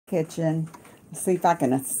kitchen. See if I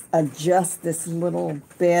can adjust this a little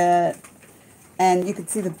bit. And you can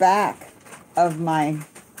see the back of my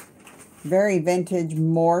very vintage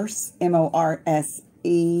Morse,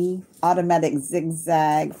 M-O-R-S-E, automatic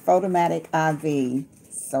zigzag, photomatic IV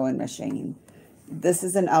sewing machine. This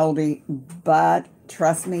is an oldie, but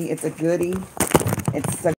trust me, it's a goodie.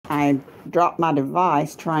 I dropped my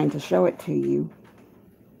device trying to show it to you.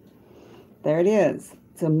 There it is.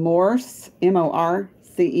 It's a Morse,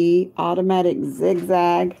 M-O-R-C-E, automatic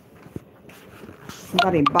zigzag.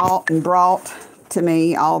 Somebody bought and brought to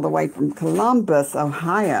me all the way from Columbus,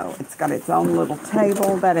 Ohio. It's got its own little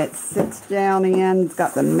table that it sits down in. It's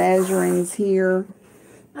got the measurings here.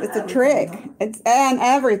 It's a trick. It's and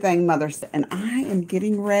everything, Mother said. And I am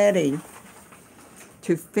getting ready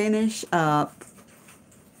to finish up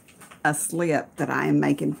a slip that I am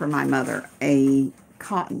making for my mother, a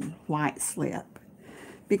cotton white slip,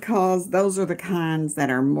 because those are the kinds that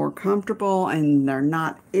are more comfortable and they're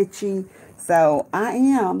not itchy. So I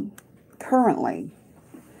am currently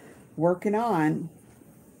working on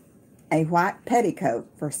a white petticoat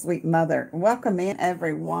for sweet mother. Welcome in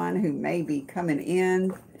everyone who may be coming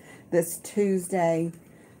in this Tuesday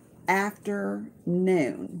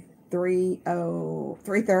afternoon,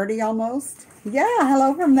 3:30 almost. Yeah,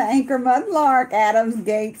 hello from the Anchor Mudlark, Adams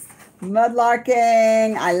Gates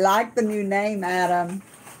Mudlarking. I like the new name, Adam.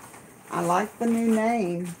 I like the new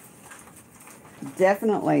name.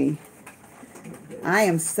 Definitely. I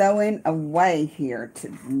am sewing away here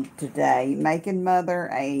today, making mother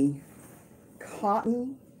a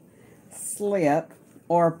cotton slip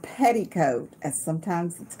or petticoat, as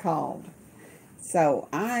sometimes it's called. So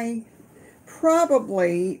I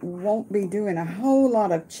probably won't be doing a whole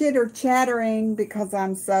lot of chitter-chattering because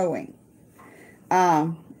I'm sewing.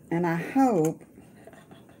 And I hope...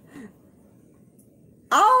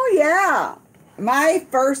 Oh, yeah! My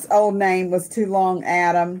first old name was too long,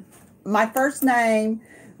 Adam. My first name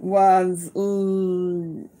was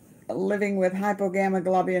living with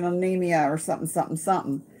hypogammaglobulinemia or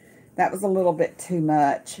something. That was a little bit too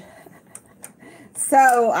much.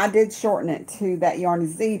 So I did shorten it to that Yarny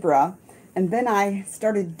Zebra. And then I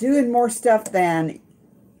started doing more stuff than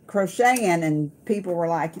crocheting. And people were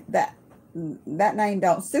like, that name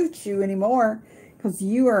don't suit you anymore. Because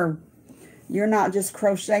you're not just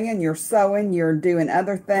crocheting, you're sewing, you're doing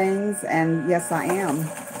other things. And yes, I am.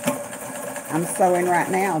 I'm sewing right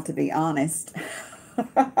now, to be honest.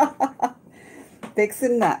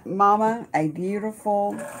 Fixing that mama a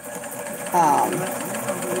beautiful,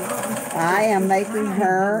 I am making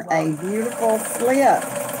her a beautiful slip.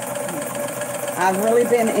 I've really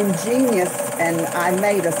been ingenious and I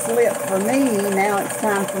made a slip for me. Now it's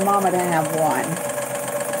time for mama to have one.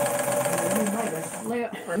 You made a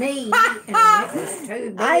slip for me and it was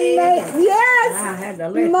too big. Yes! I had to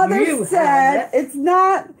let Mother you said, have it.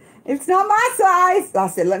 it's not my size. I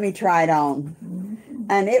said, let me try it on.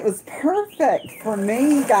 And it was perfect for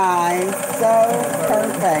me, guys. So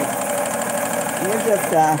perfect.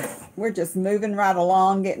 We're just moving right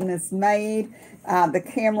along, getting this made. The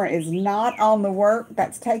camera is not on the work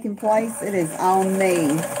that's taking place. It is on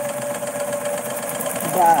me.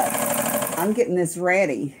 But I'm getting this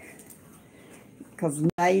ready because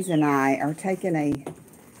Maze and I are taking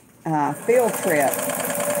a field trip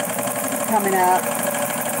coming up.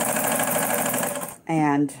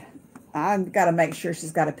 And I've got to make sure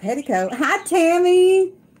she's got a petticoat. Hi,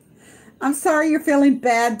 Tammy. I'm sorry you're feeling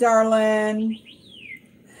bad, darling.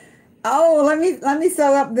 Oh, let me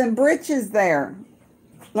sew up them breeches there.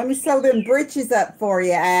 Let me sew them breeches up for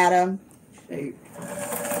you, Adam. Shoot.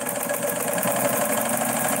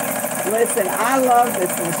 Listen, I love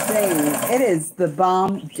this machine. It is the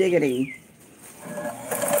bomb diggity.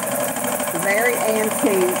 Very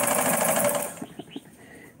antique.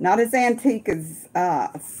 Not as antique as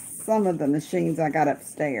some of the machines I got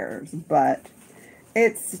upstairs, but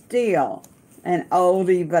it's still an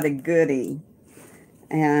oldie but a goodie.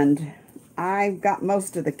 And I've got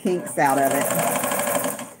most of the kinks out of it.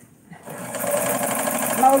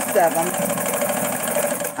 Most of them.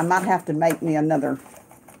 I might have to make me another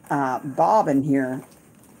bobbin here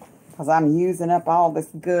because I'm using up all this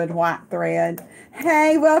good white thread.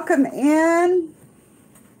 Hey, welcome in.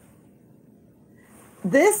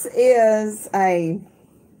 This is a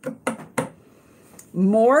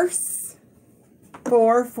Morse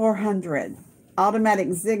 400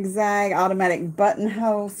 automatic zigzag, automatic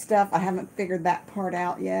buttonhole stuff. I haven't figured that part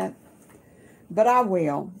out yet, but I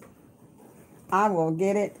will. I will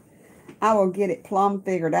get it plumb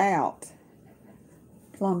figured out.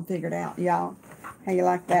 Plumb figured out, y'all. How you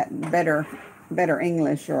like that? Better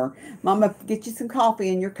English. Or Mama, get you some coffee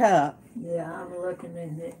in your cup. Yeah, I'm looking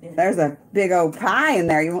in it. There's a big old pie in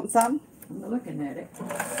there. You want some? I'm looking at it.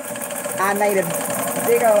 I made a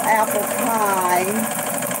big old apple pie.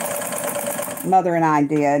 Mother and I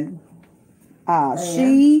did.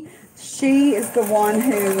 She is the one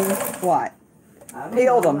who, what?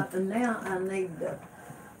 Peeled them. And now I need the...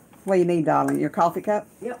 What do you need, darling? Your coffee cup?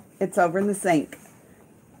 Yep. It's over in the sink.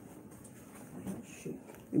 Shoot.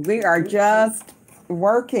 We are just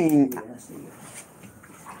working. Yeah, I see it.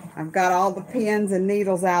 I've got all the pins and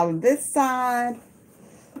needles out of this side.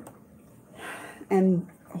 And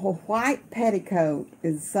a white petticoat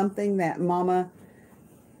is something that Mama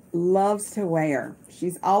loves to wear.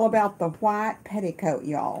 She's all about the white petticoat,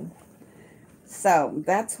 y'all. So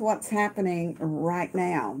that's what's happening right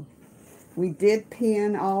now. We did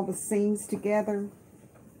pin all the seams together.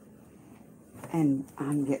 And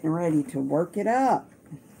I'm getting ready to work it up.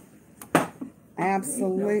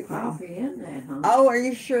 Absolutely. No coffee in that, huh? Oh, are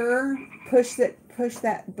you sure? Push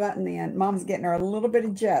that button in. Mom's getting her a little bit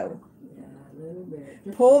of Joe. Yeah, a little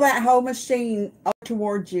bit. Pull that whole machine up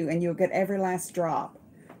towards you and you'll get every last drop.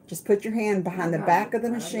 Just put your hand behind the back of the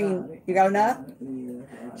machine. You got enough? Yeah,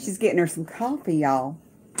 She's getting her some coffee, y'all.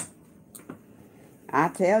 I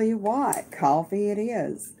tell you what, coffee it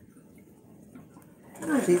is.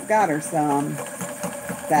 She's got her some.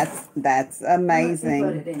 That's amazing.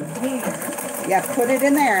 Put it in here. Yeah, put it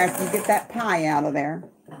in there if you get that pie out of there.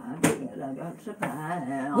 I got some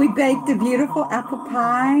pie. We baked a beautiful apple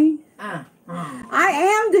pie. I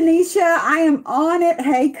am, Denisha. I am on it.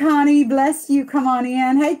 Hey, Connie. Bless you. Come on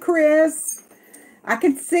in. Hey, Chris. I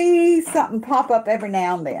can see something pop up every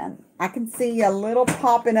now and then. I can see a little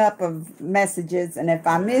popping up of messages. And if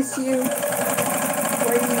I miss you,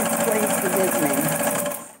 please forgive me.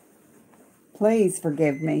 Please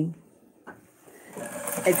forgive me.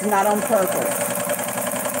 It's not on purpose.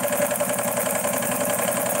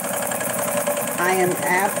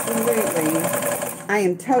 I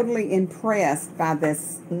am totally impressed by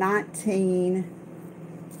this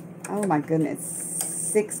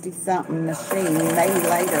 60-something machine, maybe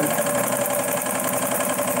later.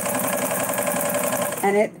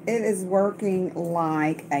 And it is working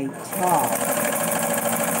like a top.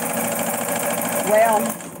 Well,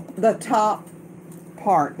 the top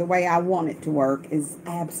part, the way I want it to work, is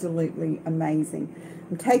absolutely amazing.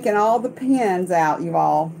 I'm taking all the pins out, you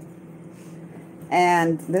all.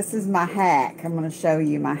 And this is my hack. I'm going to show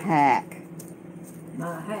you my hack.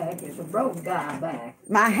 My hack is a broke guy back.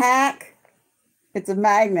 My hack, it's a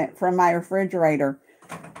magnet from my refrigerator.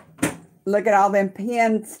 Look at all them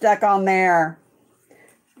pins stuck on there.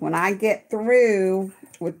 When I get through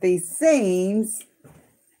with these seams,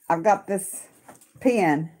 I've got this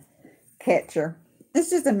pin catcher. It's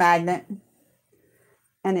just a magnet.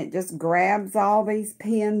 And it just grabs all these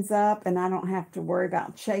pins up, and I don't have to worry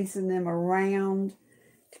about chasing them around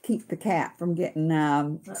to keep the cat from getting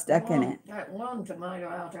stuck in it. That one tomato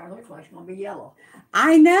out there looks like it's going to be yellow.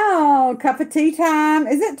 I know. Cup of tea time.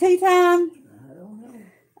 Is it tea time? I don't know.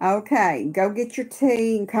 Okay. Go get your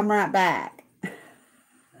tea and come right back.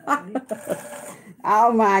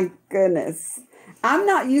 Oh, my goodness. I'm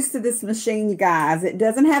not used to this machine, you guys. It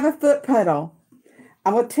doesn't have a foot pedal.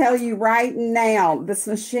 I will tell you right now, this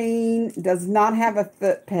machine does not have a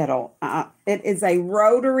foot pedal. It is a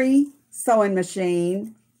rotary sewing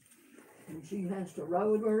machine. And she has to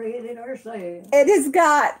rotary it herself. It has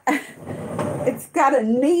got, it's got a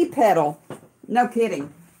knee pedal. No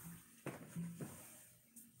kidding.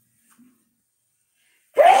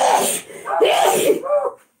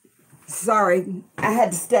 Sorry, I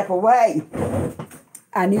had to step away.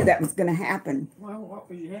 I knew that was going to happen. Well, what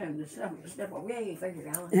was you having to step away, figure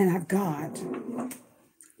out? And I've got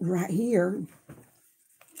right here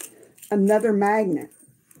another magnet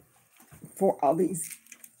for all these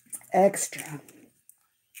extra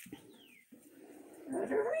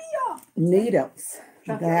needles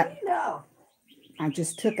that I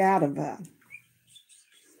just took out of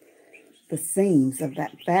the seams of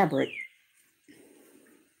that fabric.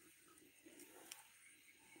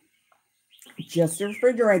 Just a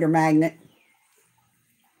refrigerator magnet.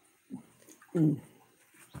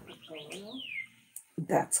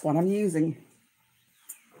 That's what I'm using.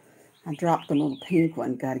 I dropped the little pink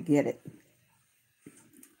one. Got to get it.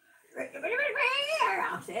 I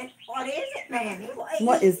said, what is it, man?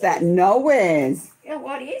 What is that noise? Yeah,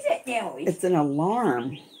 what is it, noise? It's an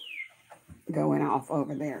alarm going off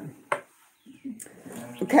over there.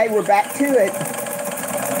 Okay, we're back to it.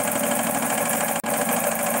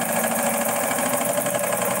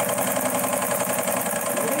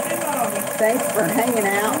 Thanks for hanging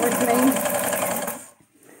out with me.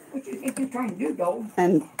 What you think you're trying to do, dog?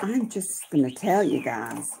 And I'm just going to tell you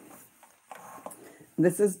guys,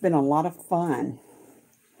 This has been a lot of fun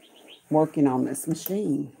working on this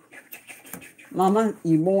machine. Mama,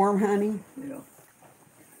 you warm, honey? Yeah.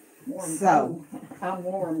 Warm, so, cold. I'm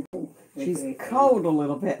warm too. She's cold a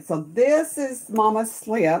little bit. So this is Mama's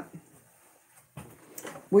slip.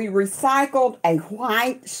 We recycled a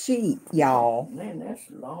white sheet, y'all. Man, that's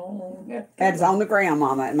long. That's on the ground,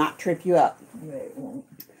 Mama. It might trip you up. Yeah, it won't.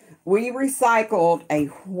 We recycled a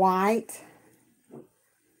white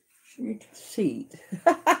sheet.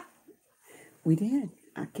 We did.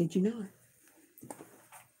 I kid you not.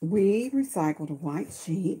 We recycled a white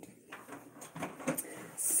sheet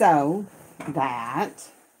so that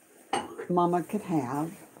Mama could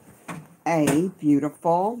have a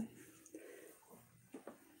beautiful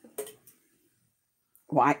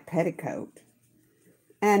white petticoat.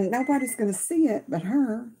 And nobody's going to see it but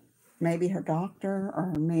her. Maybe her doctor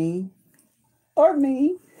or me. Or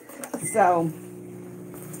me. So,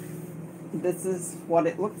 this is what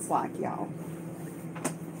it looks like, y'all.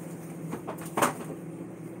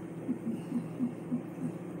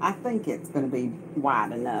 I think it's going to be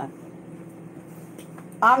wide enough.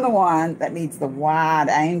 I'm the one that needs the wide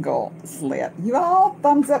angle slip. You all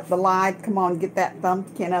thumbs up the live. Come on, get that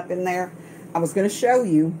thumbkin up in there. I was going to show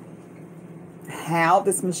you how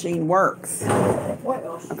this machine works.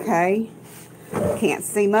 Okay? Can't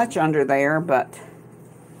see much under there, but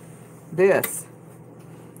this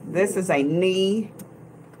is a knee.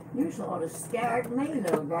 You sort of scared me,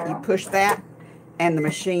 little girl. You push that and the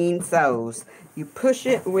machine sews. You push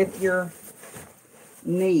it with your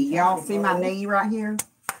knee. Y'all see my knee right here?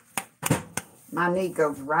 My knee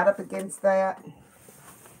goes right up against that.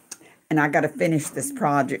 And I got to finish this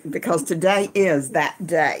project because today is that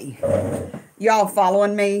day. Y'all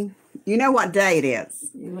following me? You know what day it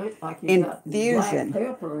is. You look like you got black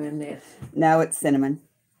pepper in this. No, it's cinnamon.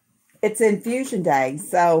 It's infusion day.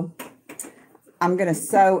 So I'm going to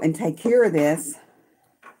sew and take care of this.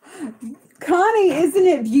 Connie, isn't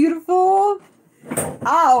it beautiful?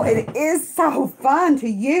 Oh, it is so fun to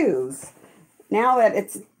use. Now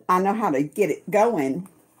that I know how to get it going.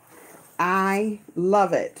 I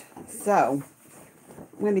love it. So,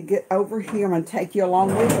 I'm going to get over here. I'm going to take you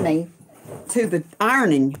along with me to the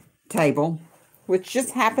ironing table, which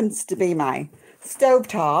just happens to be my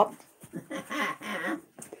stovetop.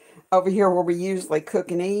 Over here where we usually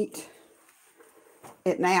cook and eat.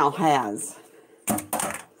 It now has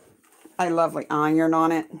a lovely iron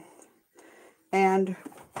on it. And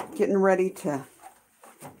getting ready to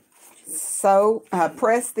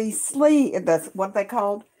press these sleeves. That's what they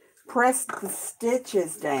called. Press the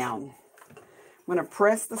stitches down. I'm going to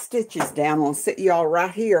press the stitches down. I'm going to sit y'all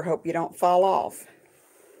right here. Hope you don't fall off.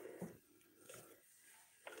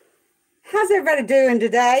 How's everybody doing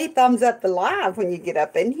today? Thumbs up the live when you get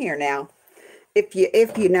up in here now. If you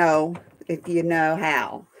know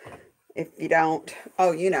how. If you don't,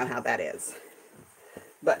 oh, you know how that is.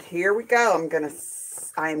 But here we go.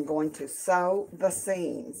 I am going to sew the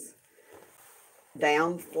seams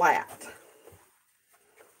down flat.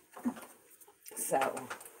 So,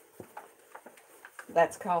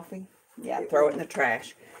 that's coffee. Yeah, throw it in the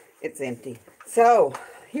trash. It's empty. So,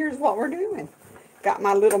 here's what we're doing. Got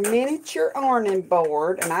my little miniature ironing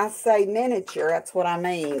board. And I say miniature, that's what I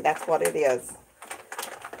mean. That's what it is.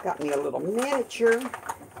 Got me a little miniature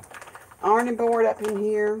ironing board up in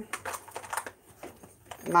here.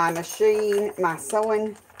 My machine, my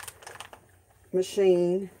sewing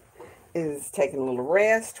machine is taking a little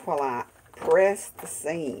rest while I press the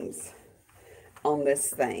seams on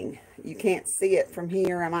this thing. You can't see it from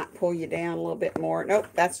here. I might pull you down a little bit more. Nope,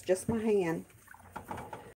 that's just my hand.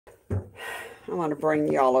 I want to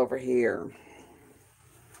bring y'all over here.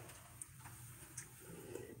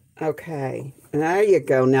 Okay, there you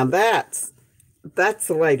go. Now that's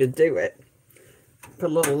the way to do it.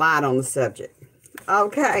 Put a little light on the subject.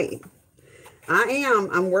 Okay,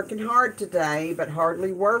 I'm working hard today, but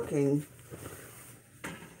hardly working.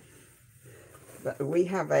 But we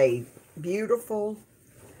have a beautiful,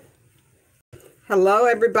 hello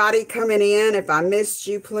everybody coming in. If I missed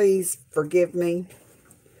you, please forgive me.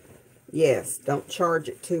 Yes, don't charge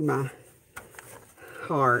it to my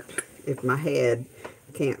heart if my head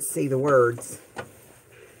can't see the words.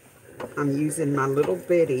 I'm using my little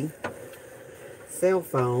bitty cell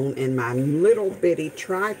phone and my little bitty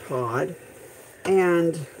tripod,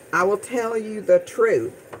 and I will tell you the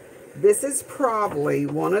truth. This is probably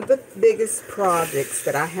one of the biggest projects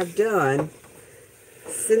that I have done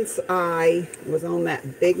since I was on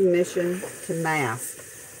that big mission to mask.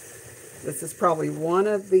 This is probably one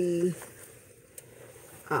of the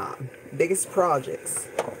biggest projects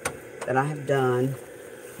that I have done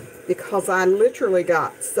because I literally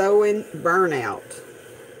got sewing burnout.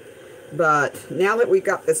 But now that we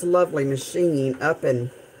got this lovely machine up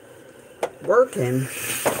and working,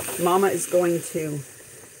 Mama is going to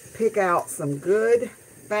pick out some good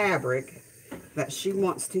fabric that she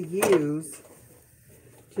wants to use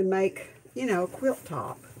to make, you know, a quilt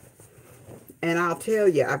top. And I'll tell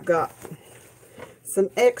you, I've got some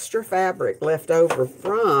extra fabric left over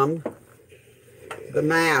from the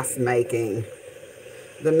mask making,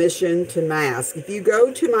 the Mission to Mask. If you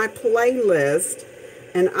go to my playlist,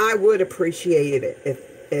 and I would appreciate it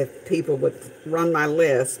if people would run my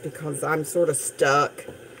list, because I'm sort of stuck.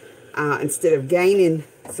 Instead of gaining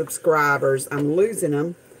subscribers, I'm losing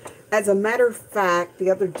them. As a matter of fact, the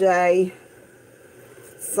other day,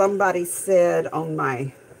 somebody said on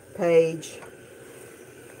my page,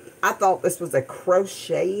 I thought this was a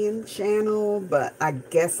crocheting channel, but I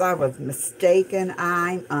guess I was mistaken.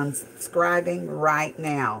 I'm unsubscribing right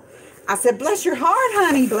now. I said, bless your heart,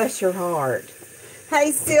 honey, bless your heart.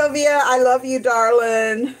 Hey, Sylvia, I love you,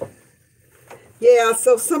 darling. Yeah,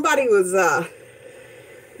 so somebody was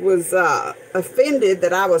offended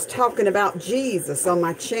that I was talking about Jesus on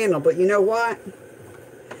my channel, but you know what?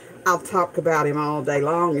 I'll talk about him all day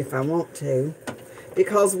long if I want to,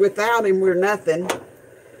 because without him, we're nothing.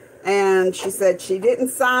 And she said she didn't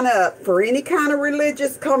sign up for any kind of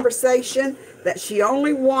religious conversation, that she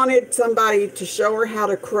only wanted somebody to show her how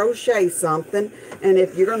to crochet something. And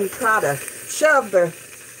if you're going to try to shove the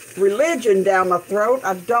religion down my throat,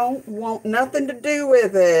 I don't want nothing to do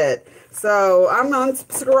with it. So I'm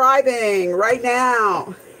unsubscribing right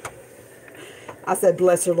now. I said,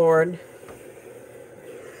 bless her, Lord.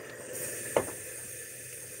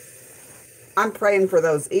 I'm praying for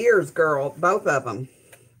those ears, girl, both of them.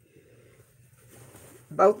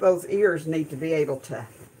 Both those ears need to be able to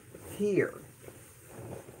hear.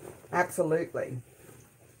 Absolutely.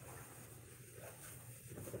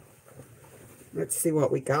 Let's see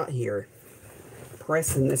what we got here.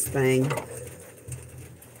 Pressing this thing.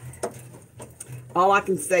 All I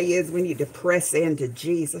can say is we need to press into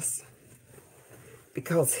Jesus,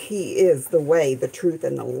 because he is the way, the truth,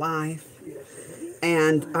 and the life.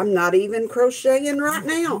 And I'm not even crocheting right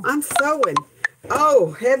now. I'm sewing.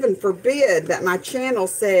 Oh, heaven forbid that my channel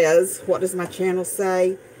says, what does my channel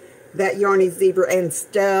say? That Yarny Zebra and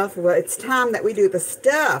stuff. Well, it's time that we do the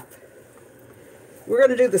stuff. We're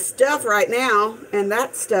going to do the stuff right now, and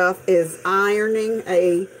that stuff is ironing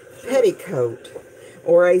a petticoat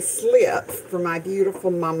or a slip for my beautiful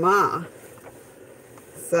mama,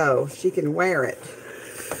 so she can wear it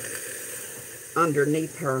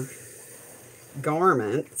underneath her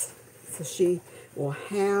garments. So she will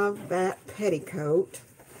have that petticoat,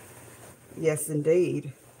 yes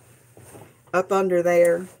indeed, up under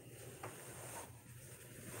there.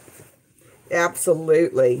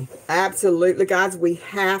 Absolutely. Absolutely, guys. We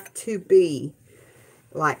have to be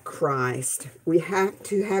like Christ. We have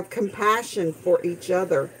to have compassion for each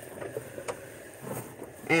other.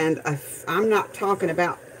 And I'm not talking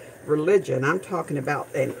about religion. I'm talking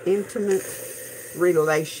about an intimate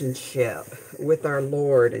relationship with our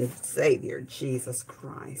Lord and Savior, Jesus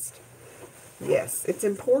Christ. Yes, it's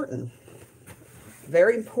important.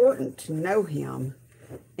 Very important to know him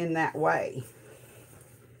in that way.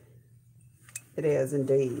 It is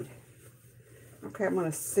indeed. Okay, I'm going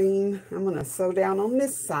to sew down on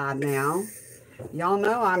this side now. Y'all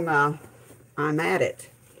know I'm at it.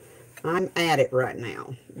 I'm at it right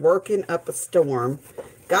now. Working up a storm.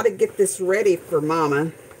 Got to get this ready for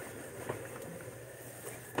Mama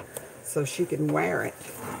so she can wear it.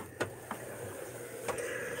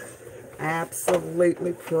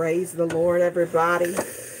 Absolutely. Praise the Lord, everybody.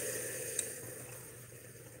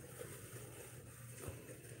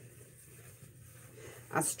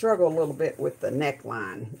 I struggle a little bit with the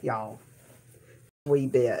neckline, y'all. A wee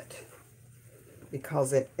bit.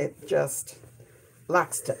 Because it just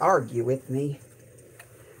likes to argue with me.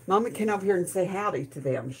 Mama, come over here and say howdy to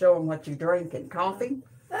them. Show them what you're drinking. Coffee?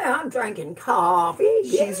 I'm drinking coffee.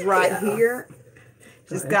 She's right here.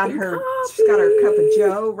 She's got her cup of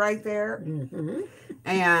joe right there. Mm-hmm.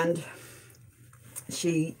 And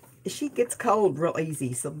she gets cold real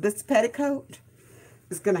easy. So this petticoat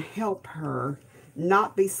is going to help her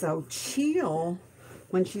not be so chill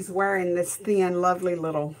when she's wearing this thin, lovely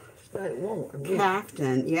little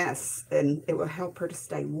caftan. Yes, and it will help her to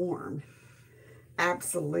stay warm.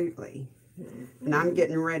 Absolutely. And I'm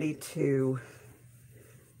getting ready to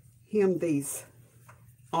hem these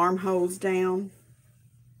armholes down.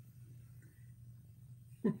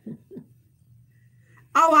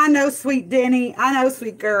 Oh, I know, sweet Denny. I know,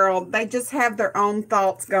 sweet girl. They just have their own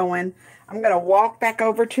thoughts going. I'm going to walk back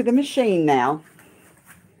over to the machine now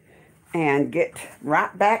and get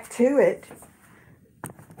right back to it.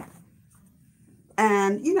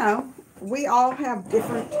 And, you know, we all have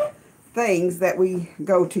different things that we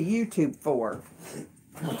go to YouTube for.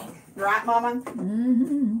 Right, Mama?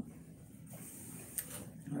 Mm-hmm.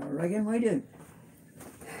 I reckon we do.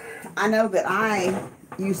 I know that I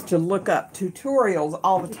used to look up tutorials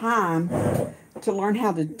all the time to learn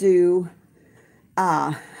how to do,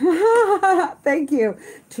 thank you,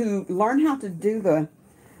 to learn how to do the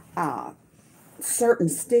certain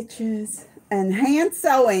stitches and hand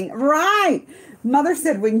sewing. Right. Mother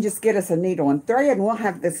said we can just get us a needle and thread and we'll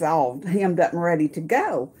have this all hemmed up and ready to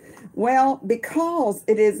go. Well, because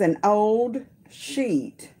it is an old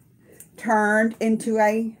sheet turned into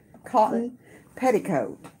a cotton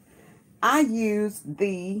petticoat, I used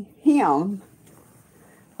the hem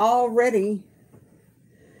already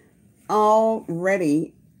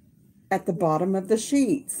at the bottom of the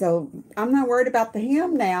sheet. So I'm not worried about the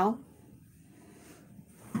hem now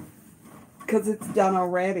because it's done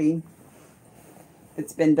already.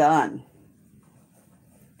 It's been done.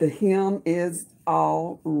 The hem is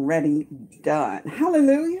already done.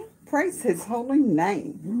 Hallelujah. Praise his holy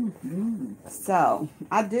name. Mm-hmm. So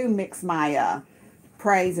I do mix my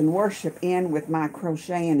praise and worship in with my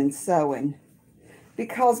crocheting and sewing.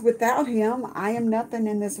 Because without him, I am nothing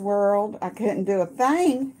in this world. I couldn't do a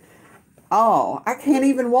thing. Oh, I can't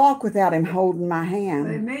even walk without him holding my hand.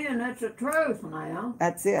 Amen. That's the truth now.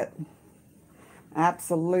 That's it.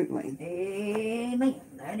 Absolutely. Amen.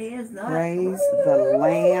 That is the Praise the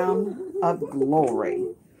Lamb of glory.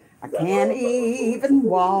 I can't even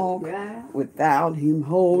walk without him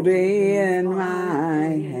holding my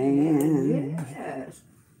hand. Yes.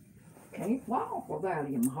 Can't walk without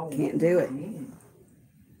him holding. Can't do it.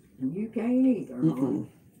 And you can't either. Mm-mm.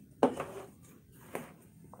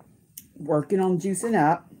 Working on juicing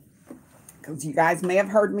up, because you guys may have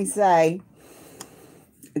heard me say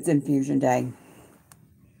it's infusion day.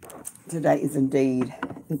 Today is indeed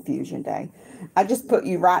infusion day. I just put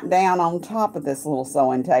you right down on top of this little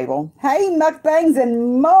sewing table. Hey, mukbangs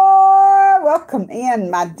and more! Welcome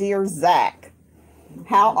in, my dear Zach.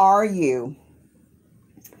 How are you?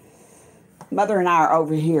 Mother and I are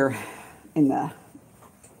over here in the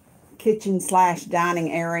kitchen /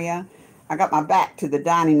 dining area. I got my back to the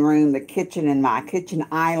dining room, the kitchen, and my kitchen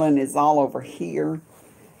island is all over here.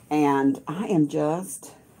 And I am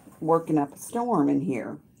just working up a storm in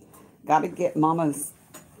here. Got to get Mama's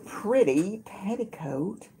pretty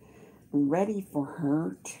petticoat ready for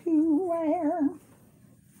her to wear.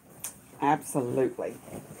 Absolutely.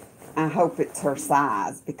 I hope it's her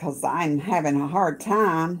size because I'm having a hard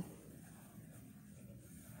time.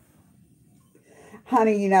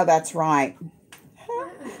 Honey, you know that's right.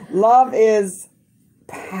 Love is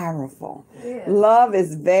powerful. Yeah. Love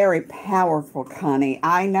is very powerful, honey.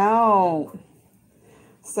 I know.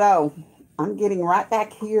 So, I'm getting right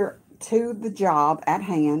back here to the job at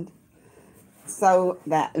hand so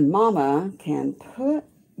that Mama can put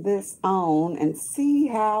this on and see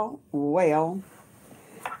how well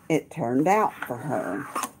it turned out for her.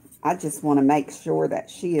 I just want to make sure that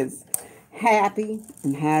she is happy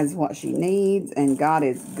and has what she needs, and God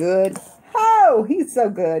is good. Oh, he's so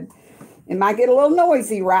good. It might get a little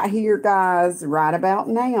noisy right here, guys, right about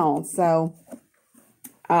now. So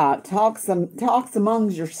talks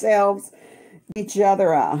amongst yourselves, each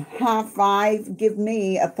other a high five, give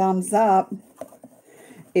me a thumbs up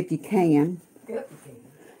if you can.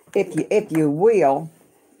 If you will.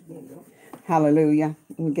 Hallelujah.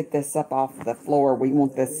 Let me get this up off the floor. We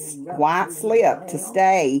want this white slip to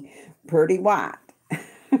stay pretty white.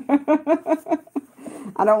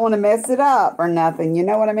 I don't want to mess it up or nothing. You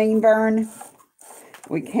know what I mean, Vern?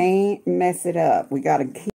 We can't mess it up. We got to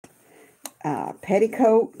keep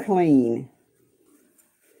petticoat clean.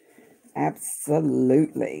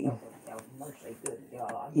 Absolutely.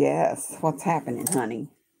 Yes. What's happening, honey?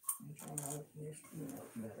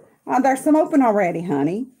 Oh, there's some open already,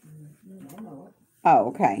 honey. Oh,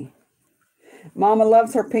 okay. Mama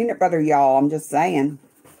loves her peanut butter, y'all. I'm just saying.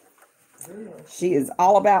 She is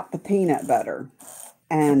all about the peanut butter.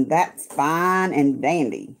 And that's fine and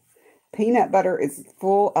dandy. Peanut butter is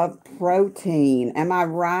full of protein. Am I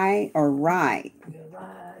right or right? You're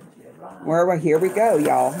right. Here we go,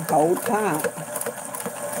 y'all. Hold tight.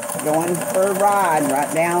 Going for a ride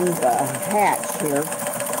right down the hatch here.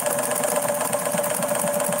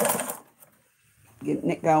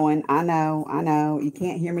 Getting it going. I know. You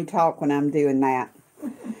can't hear me talk when I'm doing that.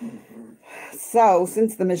 So,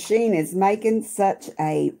 since the machine is making such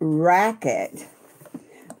a racket,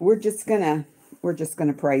 we're just gonna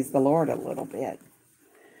praise the Lord a little bit.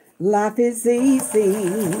 Life is easy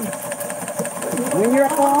when you're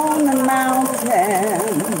up on the mountain.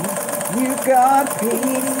 You got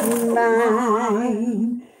peace of mind.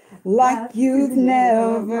 like you've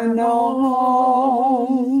never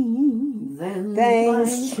known.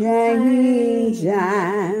 Things change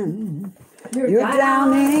and you're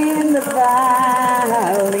down in the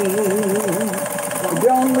valley.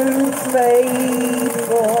 Don't lose faith,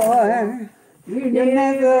 for you're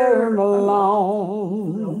never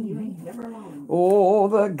alone. Oh,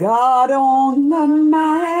 the God on the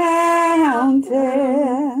mountain,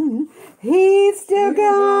 He's still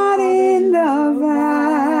God in the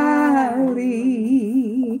valley.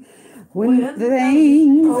 When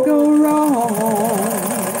things go wrong,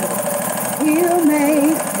 He'll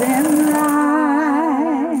make them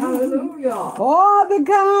right. Hallelujah. Oh, the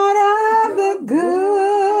God of the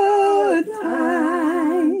good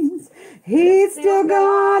times, He's still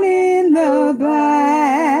God in the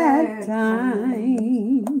bad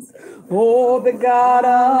times. Oh, the God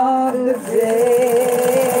of the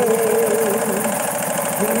day,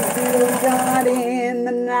 He's still God in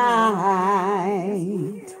the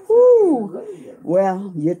night. Woo.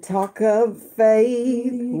 Well, you talk of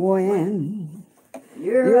faith when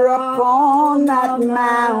you're up on that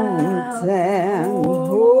mountain.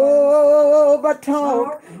 Oh, but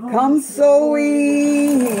talk comes so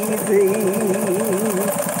easy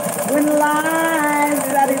when life's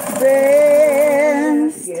at its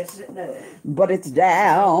best. Yes, it does. But it's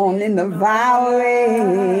down in the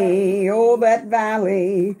valley, oh, that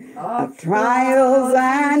valley of trials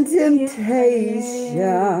and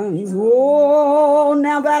temptations. Oh,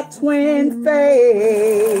 now that's when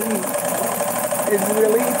faith is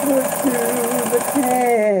really put to the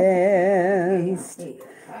test.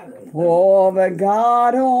 For the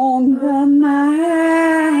God on the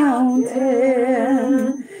mountain,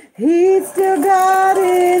 He's still God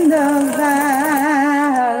in the valley.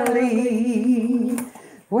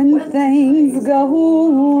 When things go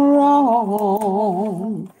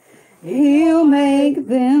wrong, He'll make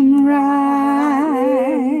them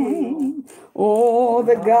right. Oh,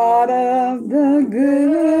 the God of the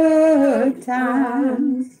good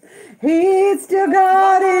times, He's still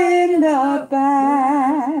God in the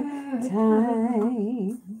bad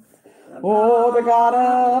times. Oh, the God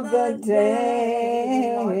of the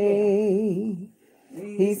day,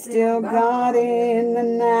 He's still God in the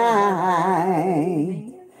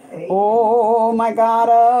night. Oh, my God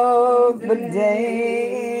of the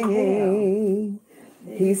day,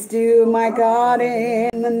 He's still my God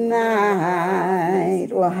in the night.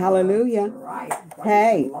 Well, hallelujah.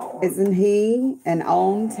 Hey, isn't He an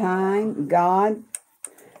on-time God?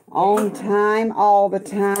 On time, all the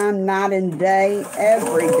time, night and day,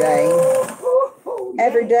 every day.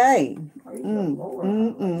 Every day.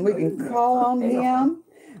 We can call on Him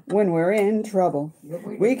when we're in trouble.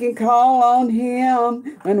 We can call on Him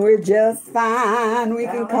when we're just fine. We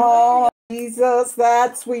can call on Jesus,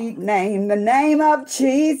 that sweet name, the name of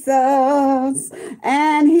Jesus.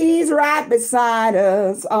 And He's right beside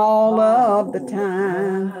us all of the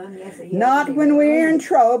time. Not when we're in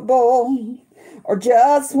trouble or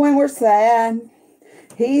just when we're sad.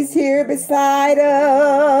 He's here beside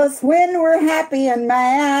us when we're happy and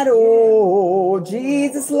mad. Oh,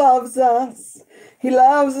 Jesus loves us. He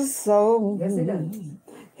loves us so. Yes, He does.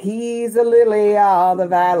 He's a lily of the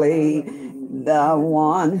valley, the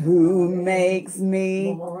one who makes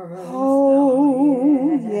me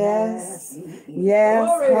whole. Yes, yes,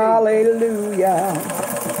 hallelujah.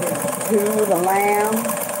 To the Lamb.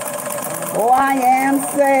 Oh, I am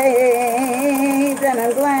saved, and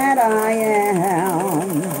I'm glad I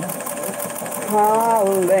am.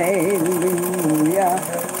 Hallelujah.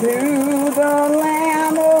 To the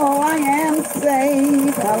Lamb, oh, I am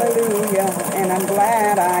saved. Hallelujah. And I'm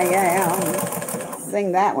glad I am.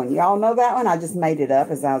 Sing that one. Y'all know that one? I just made it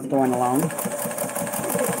up as I was going along.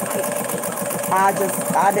 I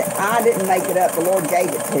didn't make it up. The Lord gave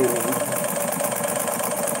it to me.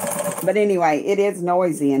 But anyway, it is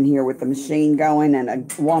noisy in here with the machine going and a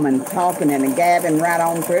woman talking and a gabbing right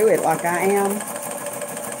on through it like I am.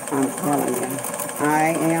 I'm telling you.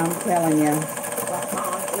 I am telling you.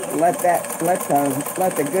 Let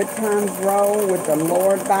the good times roll with the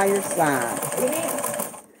Lord by your side.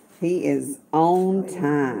 He is on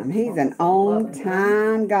time. He's an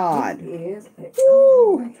on-time God.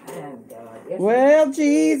 Woo. Well,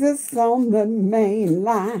 Jesus on the main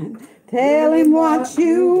line. Tell Him what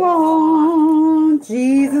you want.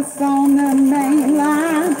 Jesus on the main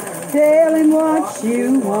line. Tell Him what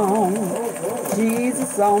you want.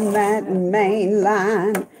 Jesus on that main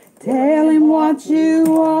line. Tell Him what you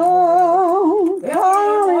want.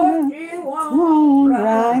 Call Him on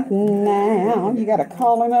right now. You got to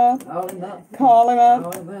call Him up. Call Him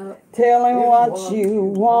up. Tell Him what you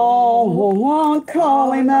want.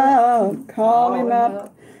 Call Him up. Call Him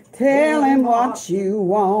up. Tell him what you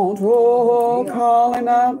want. Oh, call him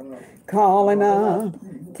up, call him up.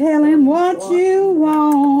 Tell him what you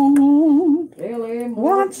want. Tell him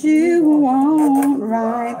What you want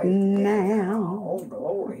right now. Oh,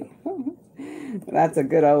 glory. That's a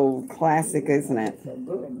good old classic, isn't it? That's a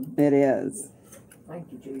good one. It is. Thank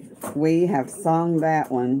you, Jesus. We have sung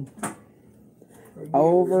that one For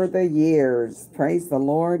over years. the years. Praise the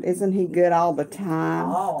Lord. Isn't he good all the time?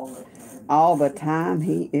 All the time. All the time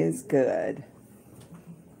he is good.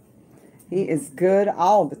 He is good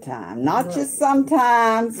all the time. Not just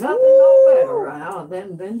sometimes. Nothing no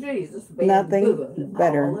better than Jesus being Nothing good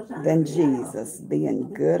better all the time. than Jesus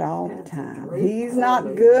being good all the time. Great He's not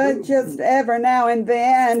hallelujah. good just every now and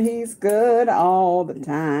then. He's good all the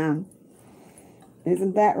time.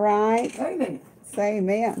 Isn't that right? Amen. Say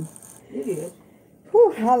amen. It is.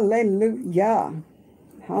 Whew, hallelujah.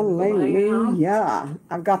 Hallelujah.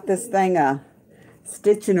 I've got this thing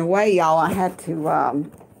stitching away, y'all. I had to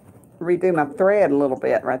redo my thread a little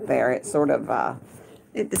bit right there. It sort of,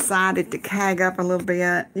 it decided to cag up a little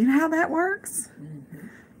bit. You know how that works?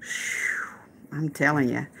 I'm telling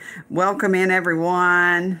you. Welcome in,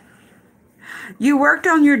 everyone. You worked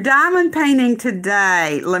on your diamond painting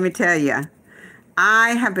today. Let me tell you.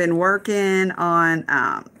 I have been working on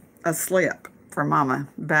a slip for Mama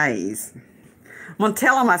Bays. I'm going to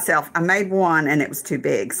tell myself I made one and it was too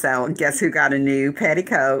big. So guess who got a new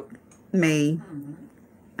petticoat? Me.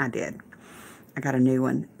 I did. I got a new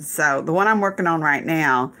one. So the one I'm working on right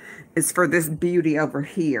now is for this beauty over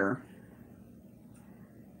here.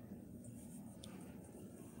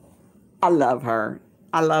 I love her.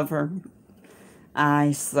 I love her.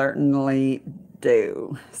 I certainly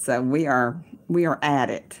do. So we are at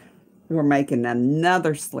it. We're making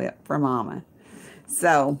another slip for Mama.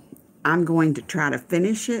 So I'm going to try to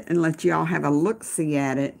finish it and let y'all have a look-see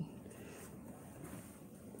at it.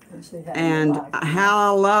 Let's see how And you like it.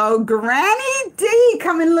 hello, Granny D.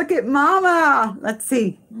 Come and look at Mama. Let's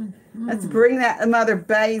see. Let's bring that Mother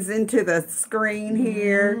Bays into the screen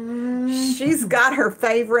here. She's got her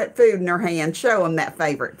favorite food in her hand. Show them that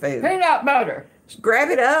favorite food. Peanut butter. Grab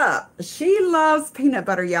it up. She loves peanut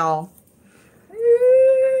butter, y'all.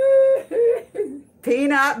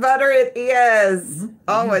 Peanut butter it is.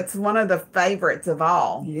 Oh, it's one of the favorites of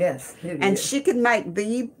all. Yes, it And is. she can make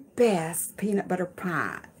the best peanut butter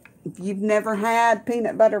pie. If you've never had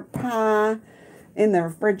peanut butter pie in the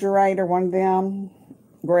refrigerator, one of them,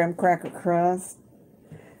 graham cracker crust,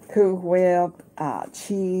 Cool Whip,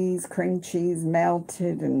 cheese, cream cheese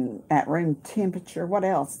melted and at room temperature. What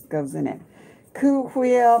else goes in it? Cool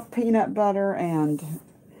Whip, peanut butter, and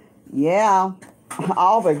yeah,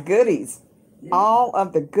 all the goodies. All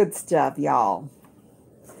of the good stuff, y'all.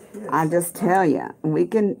 I just tell you,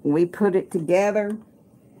 we put it together,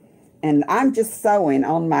 and I'm just sewing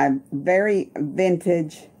on my very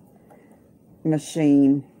vintage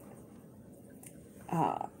machine.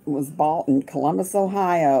 Was bought in Columbus,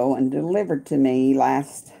 Ohio, and delivered to me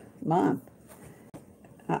last month.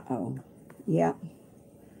 Yeah.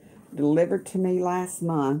 Delivered to me last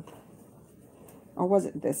month. Or was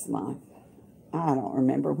it this month? I don't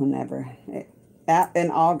remember whenever.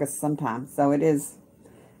 In August sometime. So it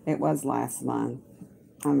was last month.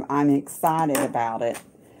 I'm excited about it.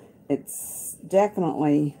 It's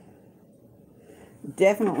definitely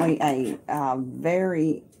a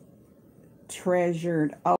very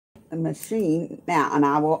treasured machine. Now, and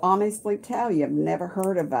I will honestly tell you, I've never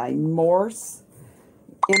heard of a Morse,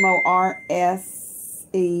 M-O-R-S-E,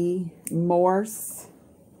 Morse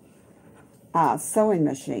sewing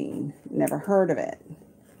machine. Never heard of it.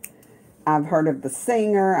 I've heard of the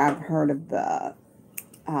Singer. I've heard of the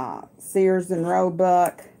Sears and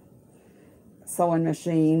Roebuck sewing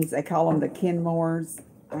machines. They call them the Kenmores,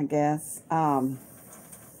 I guess.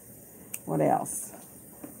 What else?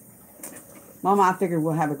 Mama, I figured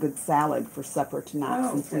we'll have a good salad for supper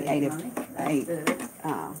tonight since we ate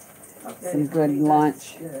some good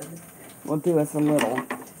lunch. Good. We'll do us a little.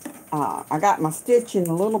 I got my stitching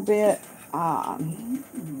a little bit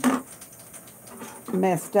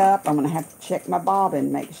messed up. I'm going to have to check my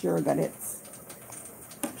bobbin, make sure that it's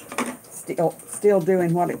still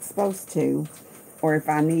doing what it's supposed to, or if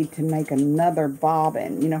I need to make another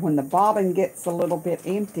bobbin. You know, when the bobbin gets a little bit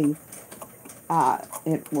empty,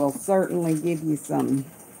 it will certainly give you some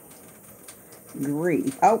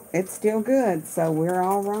grief. Oh, it's still good, so we're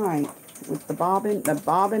all right with the bobbin. The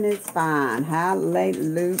bobbin is fine.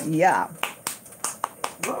 Hallelujah.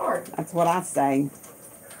 Lord. That's what I say.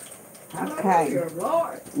 Okay. Hallelujah,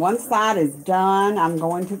 Lord. One side is done. I'm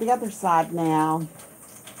going to the other side now.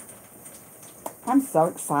 I'm so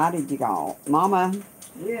excited, you all. Mama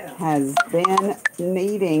Yeah. has been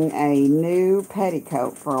needing a new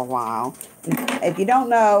petticoat for a while. If you don't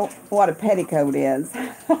know what a petticoat is,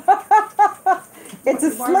 it's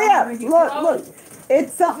a slip. Look.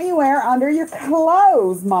 It's something you wear under your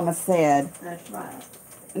clothes, Mama said. That's right.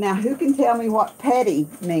 Now, who can tell me what petty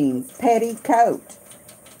means? Petticoat.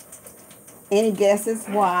 Any guesses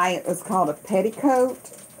why it was called a petticoat?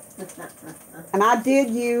 And I did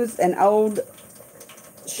use an old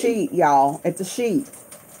sheet, y'all. It's a sheet.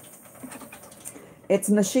 It's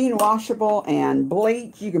machine washable and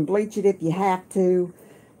bleach. You can bleach it if you have to.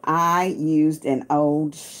 I used an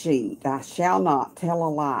old sheet. I shall not tell a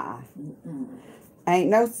lie. Ain't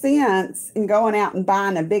no sense in going out and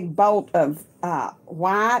buying a big bolt of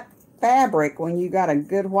white fabric when you got a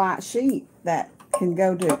good white sheet that can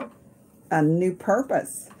go to a new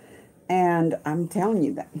purpose. And I'm telling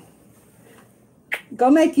you that. Go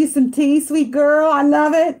make you some tea, sweet girl. I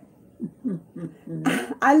love it.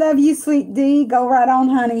 I love you, sweet D. Go right on,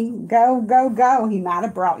 honey. Go, go, go. He might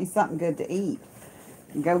have brought you something good to eat.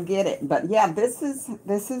 Go get it. But yeah, this is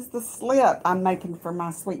the slip I'm making for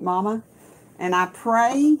my sweet mama. And I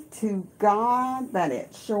pray to God that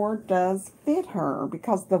it sure does fit her,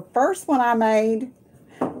 because the first one I made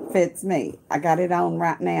fits me. I got it on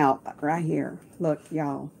right now, right here. Look,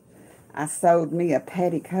 y'all. I sewed me a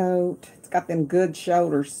petticoat. It's got them good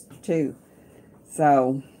shoulders, too.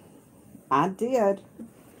 So, I did.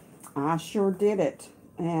 I sure did it.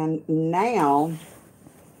 And now,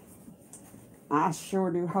 I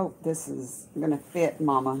sure do hope this is going to fit,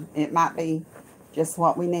 Mama. It might be just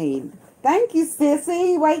what we need. Thank you,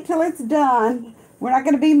 Sissy. Wait till it's done. We're not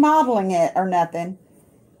going to be modeling it or nothing,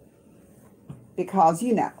 because,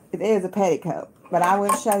 you know, it is a petticoat. But I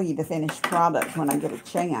will show you the finished product when I get a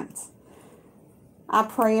chance. I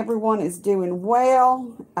pray everyone is doing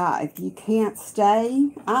well. If you can't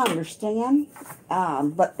stay, I understand.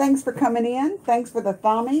 But thanks for coming in. Thanks for the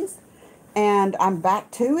thummies. And I'm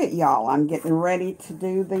back to it, y'all. I'm getting ready to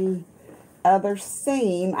do the other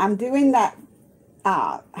seam. I'm doing that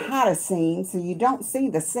how to seam, so you don't see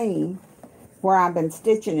the seam where I've been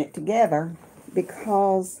stitching it together,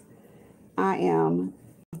 because I am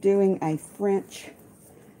doing a French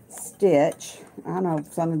stitch. I know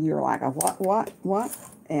some of you are like, what?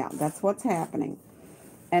 Yeah, that's what's happening.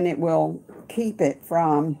 And it will keep it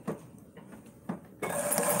from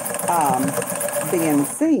being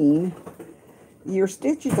seen. Your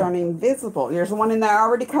stitches aren't even visible. There's one in there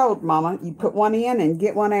already cold, Mama. You put one in and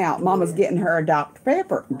get one out. Mama's getting her a Dr.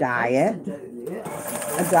 Pepper diet.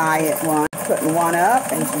 A diet one. Putting one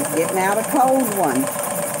up, and she's getting out a cold one.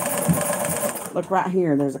 Look right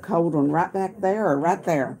here. There's a cold one right back there, or right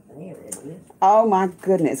there. Oh, my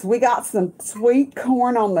goodness. We got some sweet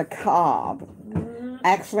corn on the cob.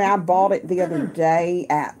 Actually, I bought it the other day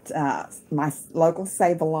at my local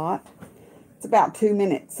Save-A-Lot. It's about 2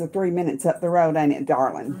 minutes or 3 minutes up the road, ain't it,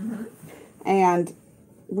 darling? And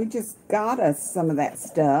we just got us some of that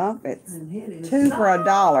stuff. It's $2 for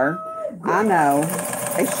 $1. I know.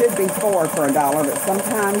 They should be $4 for $1, but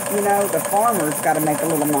sometimes, you know, the farmer's got to make a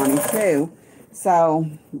little money too. So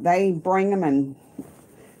they bring them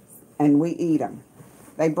and we eat them.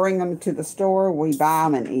 They bring them to the store, we buy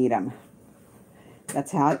them and eat them.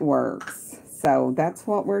 That's how it works. So that's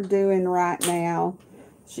what we're doing right now.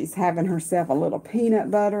 She's having herself a little peanut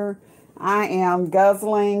butter. I am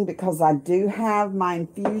guzzling because I do have my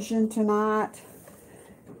infusion tonight.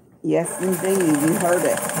 Yes, indeed. You heard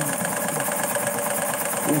it.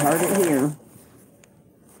 You heard it here.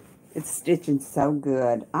 It's stitching so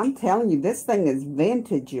good. I'm telling you, this thing is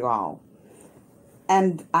vintage, you all.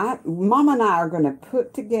 And Mama and I are going to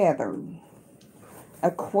put together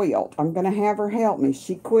a quilt. I'm going to have her help me.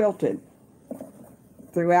 She quilted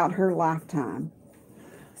throughout her lifetime.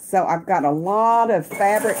 So I've got a lot of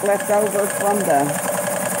fabric left over from the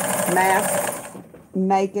mask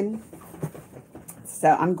making. So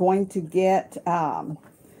I'm going to get her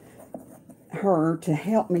to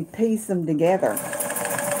help me piece them together.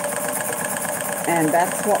 And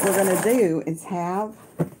that's what we're going to do, is have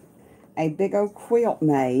a big old quilt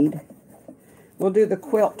made. We'll do the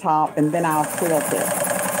quilt top, and then I'll quilt it.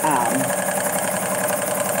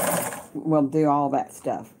 We'll do all that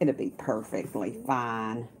stuff. It'll be perfectly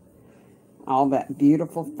fine. All that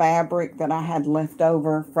beautiful fabric that I had left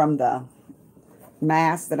over from the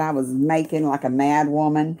mask that I was making like a mad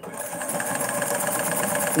woman.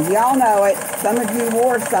 Y'all know it. Some of you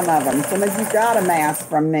wore some of them. Some of you got a mask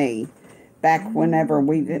from me. Back whenever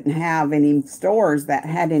we didn't have any stores that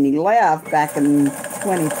had any left back in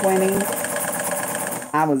 2020.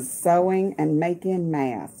 I was sewing and making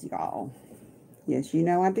masks, y'all. Yes, you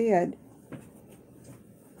know I did.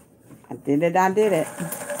 I did it, I did it.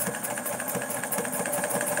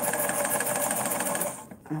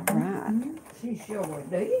 All right. She sure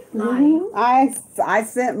did. Nice. I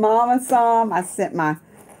sent Mama some. I sent my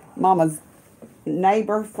Mama's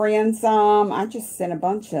neighbor friend some. I just sent a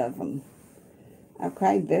bunch of them.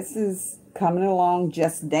 Okay, this is coming along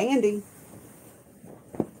just dandy.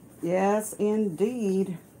 Yes,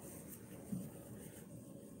 indeed.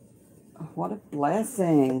 What a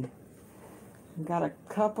blessing. Got a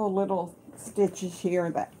couple little stitches here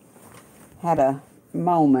that had a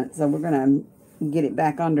moment, so we're going to get it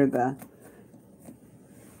back under the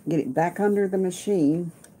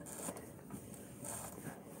machine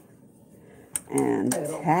and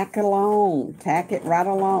tack it right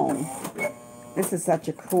along. This is such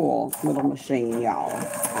a cool little machine, y'all.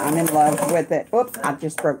 I'm in love with it. Oops, I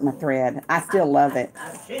just broke my thread. I still love it.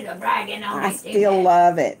 I still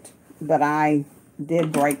love it, but I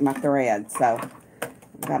did break my thread, so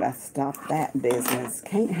gotta stop that business.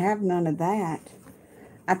 Can't have none of that.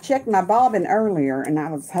 I checked my bobbin earlier, and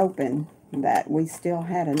I was hoping that we still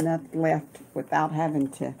had enough left without having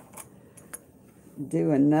to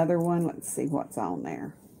do another one. Let's see what's on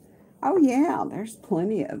there. Oh yeah, there's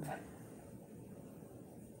plenty of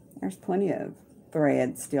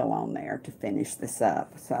thread still on there to finish this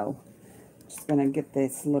up. So just gonna get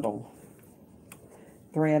this little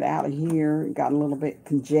thread out of here. Got a little bit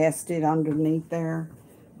congested underneath there.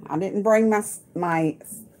 I didn't bring my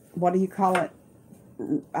what do you call it,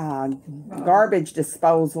 garbage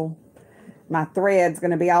disposal. My thread's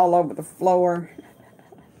gonna be all over the floor,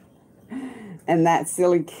 and that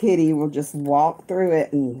silly kitty will just walk through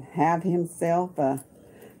it and have himself a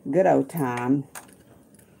good old time.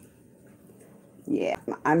 Yeah,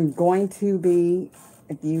 I'm going to be,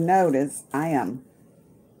 if you notice, I am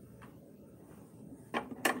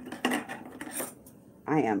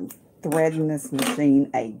threading this machine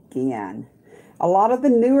again. A lot of the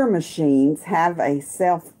newer machines have a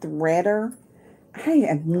self-threader. I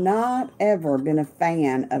have not ever been a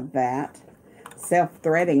fan of that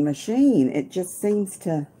self-threading machine. It just seems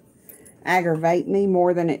to aggravate me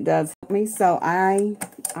more than it does help me, so I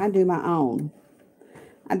do my own.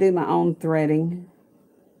 I do my own threading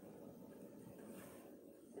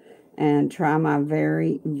and try my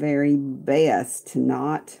very, very best to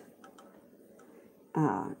not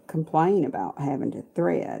complain about having to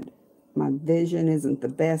thread. My vision isn't the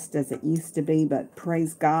best as it used to be, but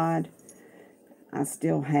praise God, I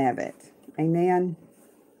still have it. Amen.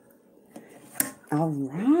 All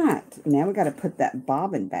right. Now we got to put that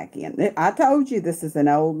bobbin back in. I told you this is an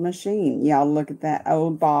old machine. Y'all look at that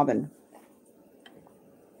old bobbin.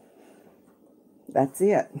 That's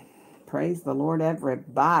it. Praise the Lord,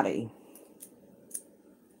 everybody.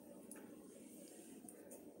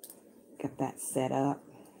 Get that set up.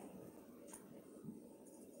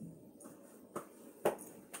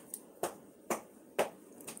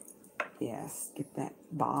 Yes, get that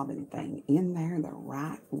bobbin thing in there the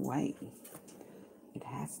right way. It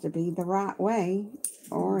has to be the right way,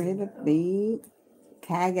 or it'll be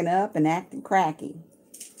tagging up and acting cracky.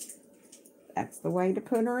 That's the way to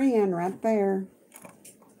put her in, right there.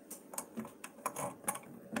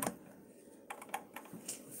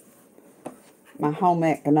 My home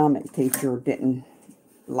economic teacher didn't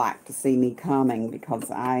like to see me coming because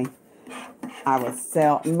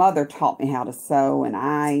Mother taught me how to sew, and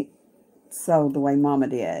I sewed the way Mama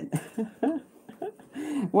did.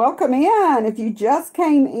 Welcome in. If you just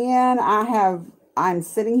came in, I'm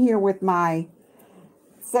sitting here with my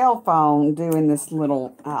cell phone doing this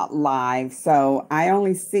little live, so I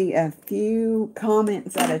only see a few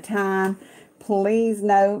comments at a time. Please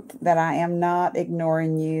note that I am not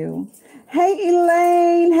ignoring you. Hey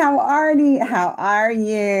Elaine, how are you? How are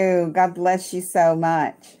you? God bless you so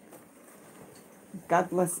much. God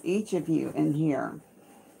bless each of you in here.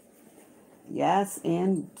 Yes,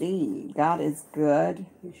 indeed. God is good.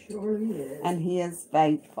 He surely is. And He is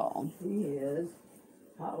faithful. He is.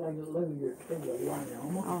 Hallelujah to the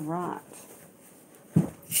Lamb. All right.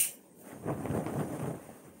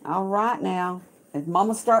 All right now. If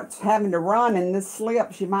Mama starts having to run in this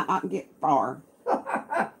slip, she might not get far.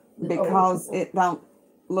 Because it don't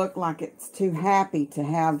look like it's too happy to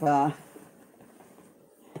have,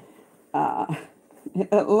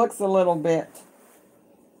 it looks a little bit,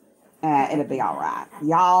 it'll be all right.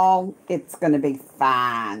 Y'all, it's going to be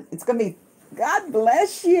fine. It's going to be, God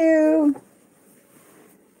bless you.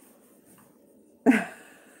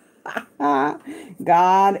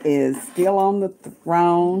 God is still on the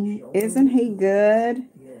throne. Isn't He good?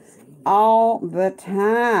 All the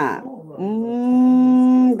time.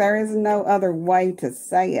 There is no other way to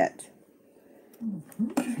say it.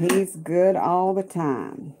 He's good all the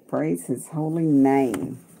time. Praise his holy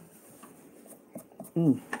name.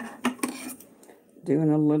 Doing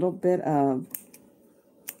a little bit of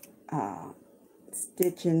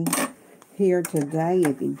stitching here today.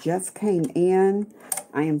 If you just came in,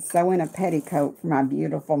 I am sewing a petticoat for my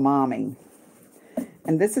beautiful mommy.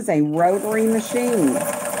 And this is a rotary machine.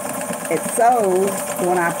 It sews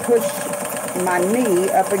when I push my knee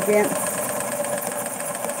up against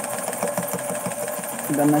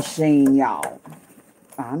the machine, y'all.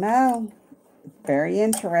 I know. Very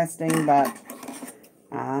interesting, but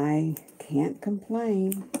I can't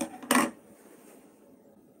complain.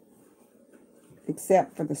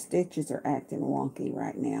 Except for the stitches are acting wonky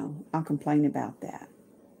right now. I'll complain about that.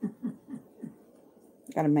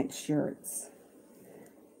 Got to make sure it's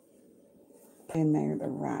in there the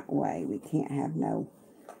right way. We can't have no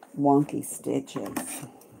wonky stitches.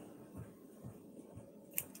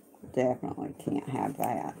 Definitely can't have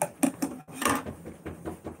that.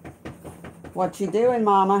 What you doing,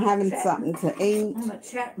 Mama? Having something to eat? I'm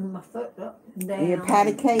chatting my foot up and down. You're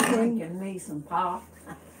patty caking? Drinking me some pop.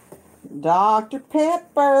 Dr.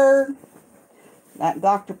 Pepper. That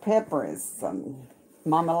Dr. Pepper is some...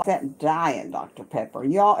 Mama likes that diet Dr. Pepper.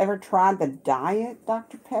 Y'all ever tried the diet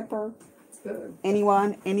Dr. Pepper? It's good.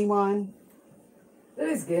 Anyone? Anyone? It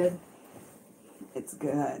is good. It's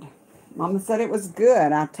good. Mama said it was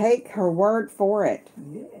good. I take her word for it.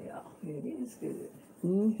 Yeah, it is good. A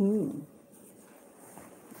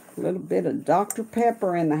little bit of Dr.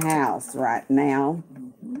 Pepper in the house right now.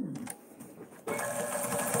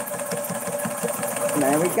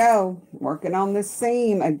 There we go. Working on this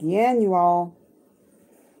seam again, you all.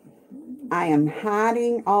 I am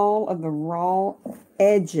hiding all of the raw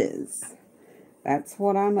edges. That's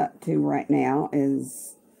what I'm up to right now,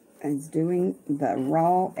 is doing the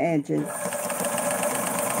raw edges.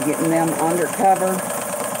 Getting them under cover.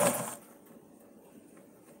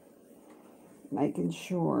 Making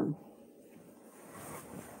sure.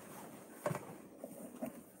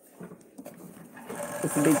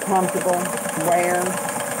 This will be comfortable to wear.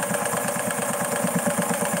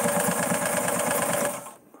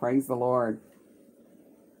 Praise the Lord.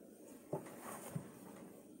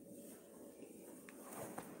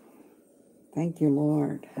 Thank you,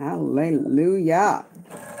 Lord. Hallelujah.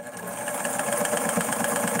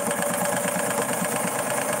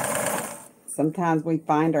 Sometimes we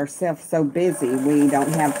find ourselves so busy we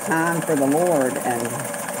don't have time for the Lord, and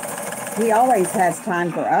he always has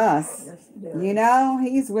time for us. Yes, he does. You know,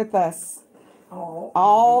 he's with us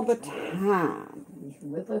all the time. He's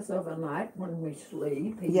with us of a night when we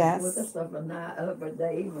sleep. He's Yes. with us of a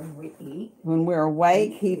day when we eat. When we're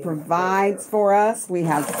awake, he provides for us. We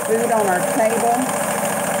have food on our table,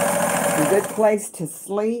 a good place to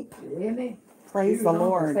sleep. Jimmy, Praise shoes the on our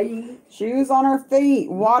Lord. feet. Shoes on our feet,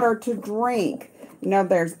 water to drink. You know,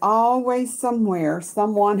 there's always somewhere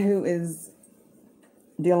someone who is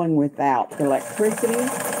dealing without electricity,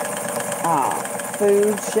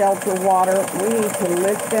 food, shelter, water. We need to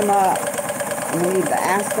lift them up. And we need to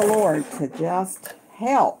ask the Lord to just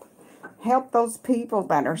help. Help those people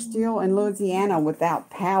that are still in Louisiana without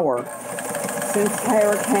power since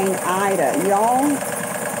Hurricane Ida. Y'all,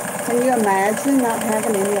 can you imagine not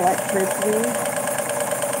having any electricity?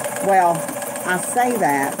 Well, I say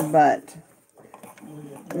that, but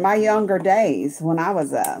my younger days, when I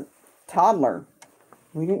was a toddler,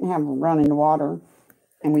 we didn't have running water,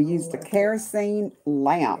 and we used a kerosene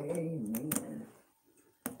lamp. Amen.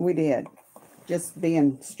 We did. Just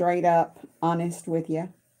being straight up honest with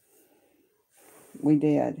you. We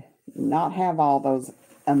did not have all those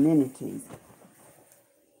amenities.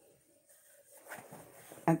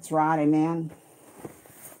 That's right, amen.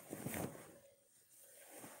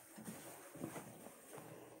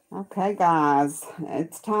 Okay, guys,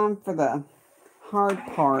 it's time for the hard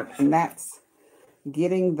part, and that's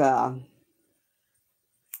getting the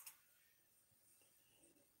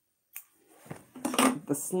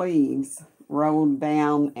sleeves rolled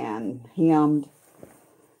down and hemmed.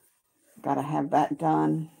 Got to have that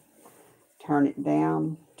done. Turn it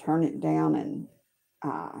down, and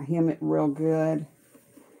hem it real good.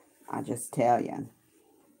 I just tell you,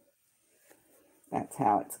 that's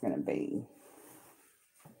how it's going to be.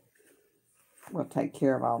 We'll take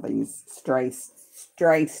care of all these stray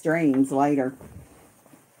streams later.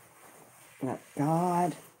 But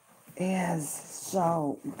God is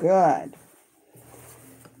so good.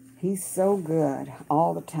 He's so good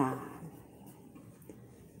all the time.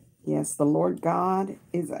 Yes, the Lord God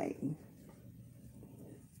is a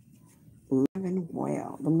living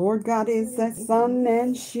well. The Lord God is that sun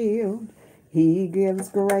and shield. He gives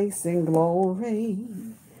grace and glory.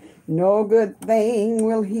 No good thing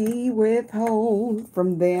will he withhold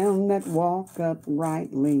from them that walk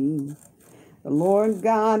uprightly. The Lord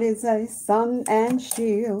God is a sun and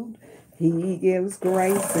shield. He gives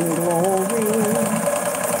grace and glory.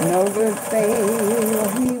 No good thing will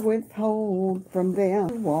he withhold from them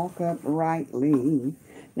who walk uprightly.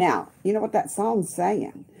 Now, you know what that song's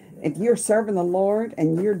saying. If you're serving the Lord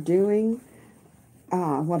and you're doing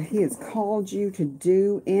what he has called you to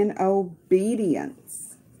do in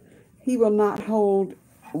obedience, he will not hold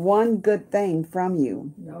one good thing from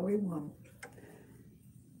you. No, he won't.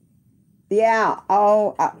 Yeah,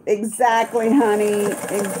 oh, exactly, honey,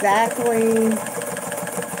 exactly.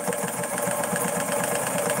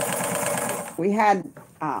 We had,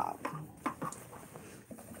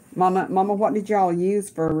 Mama, what did y'all use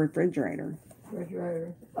for a refrigerator?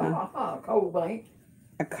 Refrigerator. Cold bank.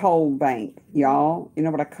 A cold bank, y'all. You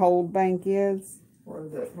know what a cold bank is?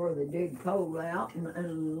 Where they dig coal out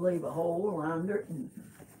and leave a hole under it,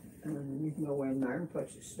 and you can go in there and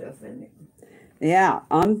put your stuff in it. Yeah,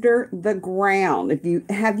 under the ground.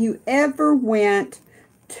 Have you ever went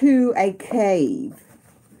to a cave?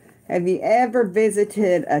 Have you ever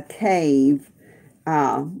visited a cave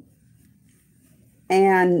and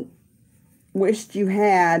wished you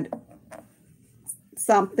had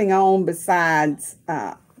something on besides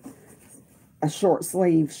a short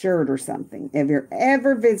sleeve shirt or something? Have you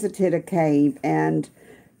ever visited a cave and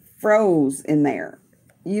froze in there?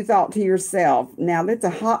 You thought to yourself, now it's a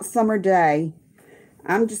hot summer day.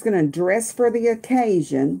 I'm just going to dress for the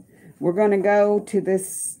occasion. We're going to go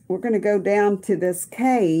down to this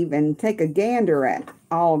cave and take a gander at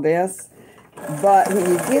all this. But when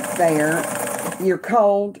you get there, you're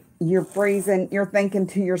cold, you're freezing, you're thinking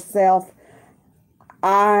to yourself,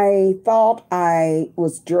 I thought I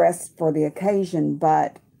was dressed for the occasion,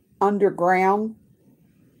 but underground,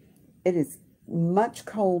 it is much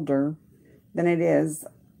colder than it is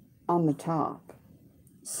on the top.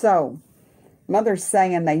 So, Mother's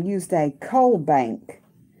saying they used a coal bank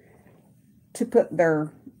to put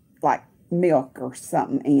their, like, milk or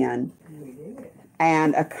something in.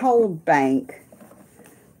 And a cold bank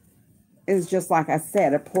is just, like I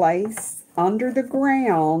said, a place under the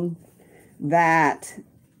ground that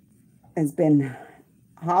has been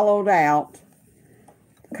hollowed out.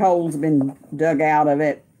 Coal's been dug out of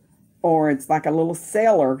it, or it's like a little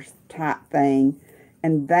cellar type thing.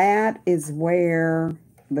 And that is where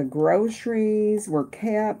the groceries were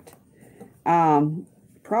kept.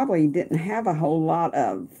 Probably didn't have a whole lot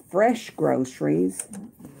of fresh groceries.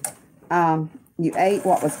 You ate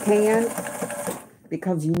what was canned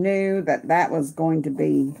because you knew that that was going to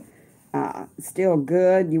be still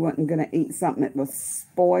good. You weren't going to eat something that was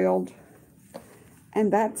spoiled.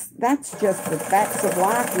 And that's just the facts of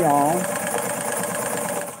life, y'all.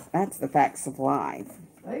 That's the facts of life.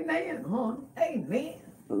 Amen, hon. Amen.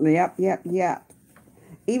 Yep.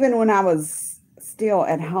 Even when I was still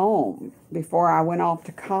at home, before I went off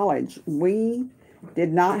to college, we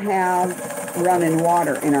did not have running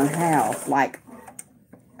water in our house, like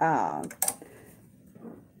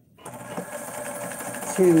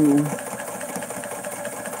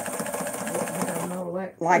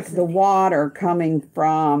the water coming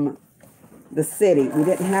from the city. We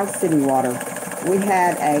didn't have city water. We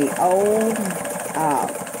had a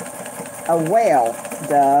well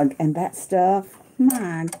dug, and that stuff,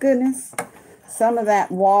 my goodness, some of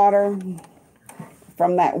that water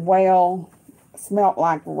from that well smelled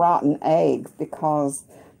like rotten eggs because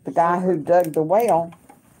the guy who dug the well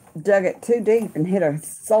dug it too deep and hit a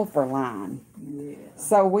sulfur line. Yeah.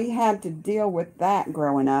 So we had to deal with that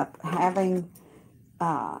growing up, having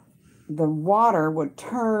the water would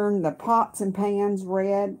turn the pots and pans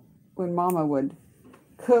red when Mama would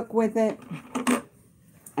cook with it.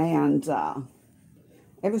 And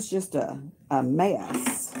it was just a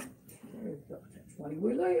mess.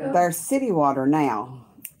 There's city water now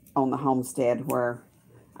on the homestead where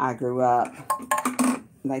I grew up.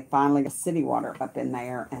 They finally got city water up in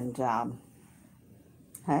there. And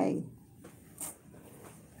hey,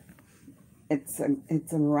 it's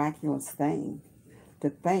a miraculous thing to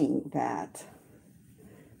think that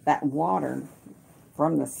that water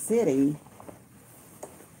from the city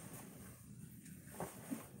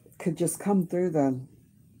could just come through the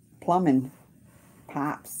plumbing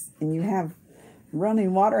pipes and you have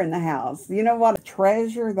running water in the house. You know what a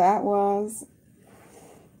treasure that was?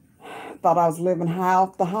 Thought I was living high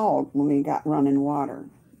off the hog when we got running water.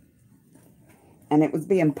 And it was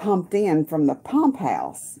being pumped in from the pump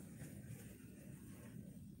house.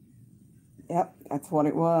 Yep, that's what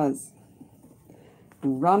it was.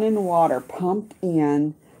 Running water pumped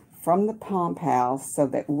in from the pump house so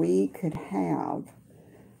that we could have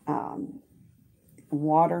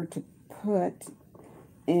water to put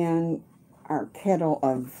in our kettle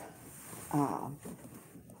of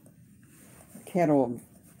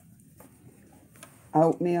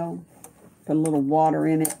oatmeal. Put a little water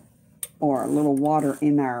in it, or a little water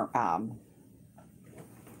in our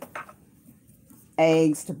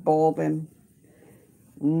eggs to boil them.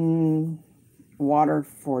 Water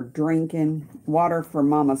for drinking, water for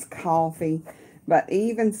Mama's coffee. But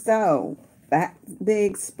even so, that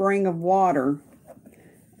big spring of water,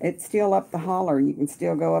 it's still up the holler. You can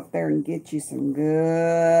still go up there and get you some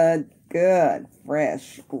good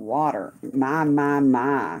fresh water.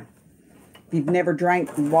 My. If you've never drank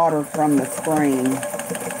water from the spring,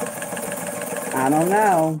 I don't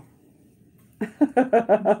know.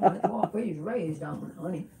 That's what we was raised on,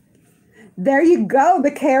 honey. There you go, the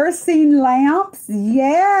kerosene lamps.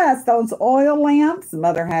 Yes, those oil lamps.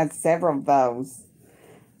 Mother has several of those.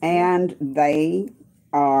 And they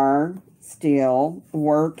are still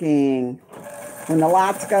working. When the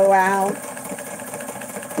lights go out,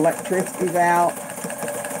 electricity's out,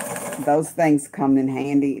 those things come in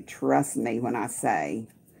handy. Trust me when I say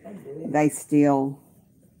they still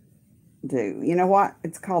do. You know what?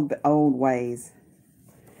 It's called the old ways.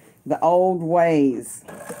 The old ways.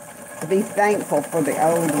 Be thankful for the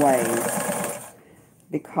old ways,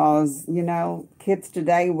 because, you know, kids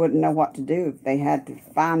today wouldn't know what to do if they had to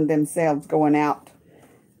find themselves going out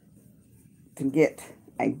to get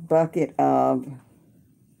a bucket of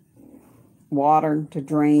water to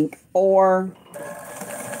drink, or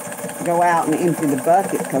go out and empty the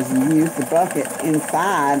bucket, because you use the bucket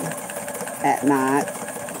inside at night.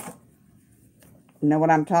 You know what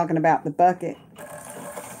I'm talking about? The bucket,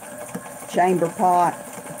 chamber pot.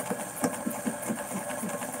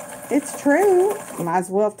 It's true. Might as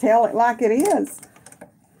well tell it like it is.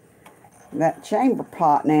 That chamber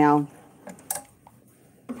pot now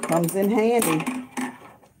comes in handy.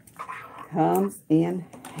 Comes in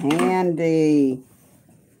handy.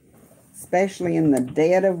 Especially in the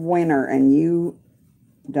dead of winter and you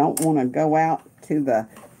don't want to go out to the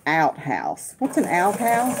outhouse. What's an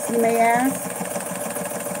outhouse, you may ask?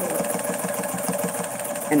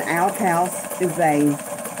 An outhouse is a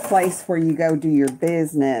place where you go do your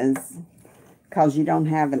business because you don't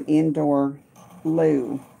have an indoor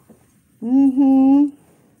loo.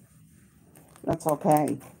 That's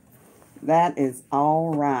okay. That is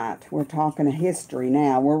all right. We're talking history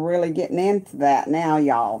now. We're really getting into that now,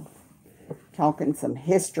 y'all. Talking some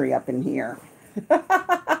history up in here.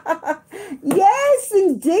 Yes,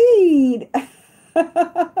 indeed.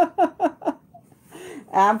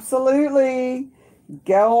 Absolutely.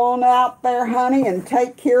 Go on out there, honey, and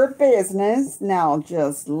take care of business. Now,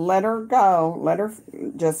 just let her go. Let her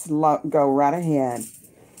just go right ahead.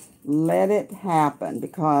 Let it happen,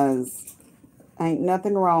 because ain't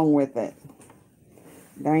nothing wrong with it.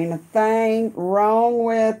 There ain't a thing wrong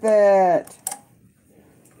with it.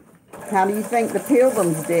 How do you think the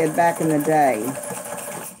Pilgrims did back in the day?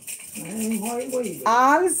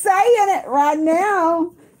 I'm saying it right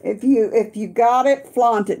now. If you got it,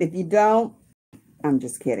 flaunt it. If you don't, I'm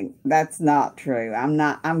just kidding. That's not true.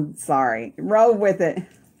 I'm sorry. Roll with it.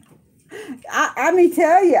 I may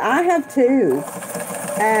tell you, I have too.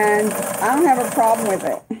 And I don't have a problem with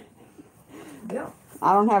it. Yeah.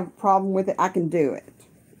 I don't have a problem with it. I can do it.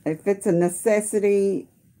 If it's a necessity,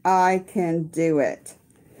 I can do it.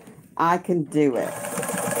 I can do it.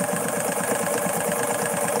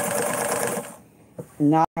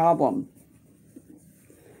 No problem.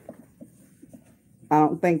 I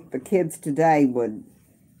don't think the kids today would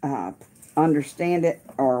understand it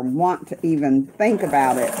or want to even think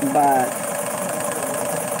about it, but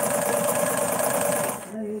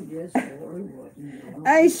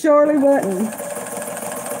they surely wouldn't.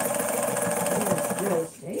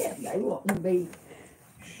 They wouldn't be.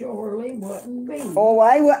 Surely wouldn't be. Oh,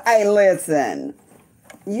 hey, listen.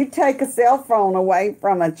 You take a cell phone away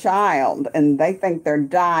from a child and they think they're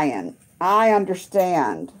dying. I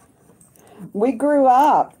understand. We grew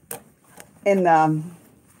up in the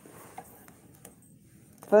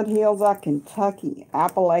foothills of Kentucky,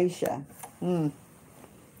 Appalachia. And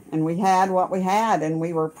we had what we had, and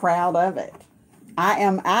we were proud of it. I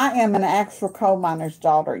am an actual coal miner's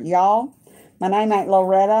daughter. Y'all, my name ain't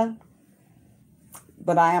Loretta,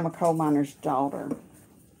 but I am a coal miner's daughter.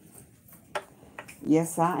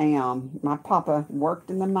 Yes, I am. My papa worked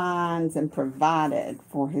in the mines and provided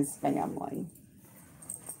for his family.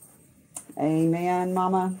 Amen,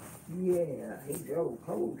 Mama? Yeah, he drove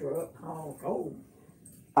coal truck, hauled coal.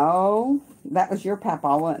 Oh, that was your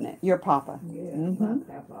papa, wasn't it? Your papa. Yeah, my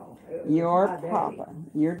papa. Your my papa. Daddy.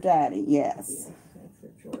 Your daddy, yes. Yes, that's the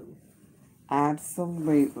truth.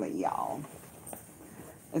 Absolutely, y'all.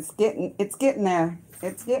 It's getting there.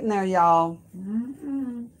 It's getting there, y'all.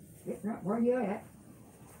 Mm-hmm. Getting right where you at.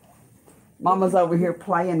 Mama's over here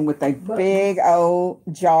playing with a big old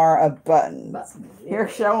jar of buttons. Yeah. Here,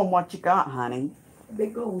 show them what you got, honey. A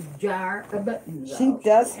big old jar of buttons. She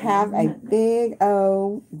does have a big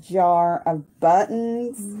old jar of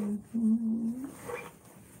buttons. Mm-hmm.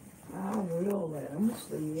 I will let them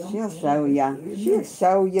see them. She'll show you. She'll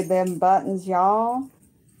show you them buttons, y'all.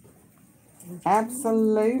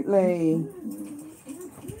 Absolutely.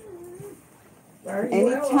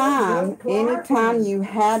 Anytime you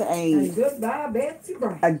had a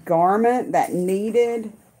garment that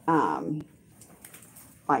needed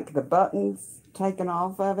like the buttons taken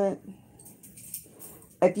off of it,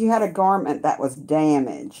 if you had a garment that was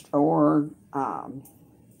damaged or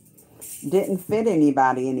didn't fit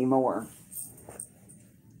anybody anymore,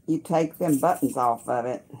 you take them buttons off of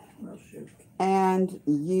it and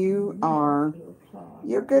you're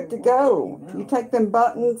good to go. You take them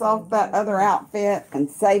buttons off that other outfit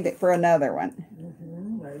and save it for another one.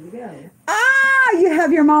 There you go. Ah, you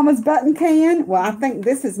have your mama's button can? Well, I think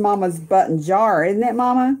this is mama's button jar, isn't it,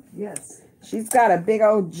 Mama? Yes. She's got a big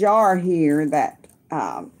old jar here that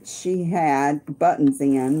she had buttons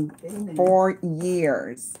in for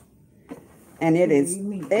years. And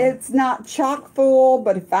it's not chock full,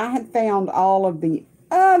 but if I had found all of the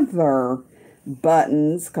other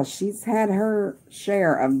buttons, because she's had her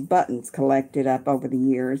share of buttons collected up over the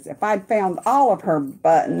years, if I'd found all of her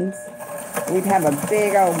buttons, we'd have a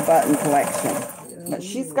big old button collection. But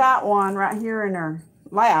she's got one right here in her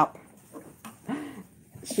lap.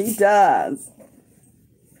 She does.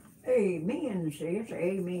 Amen, sis.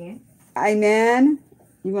 Amen. Amen.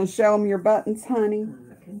 You gonna show them your buttons, honey?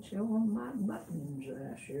 I can show them my buttons.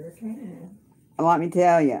 I sure can. Let me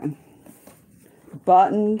tell you,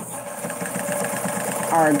 buttons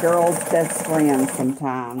are a girl's best friend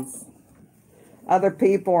sometimes. Other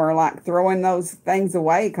people are like throwing those things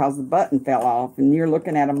away because the button fell off, and you're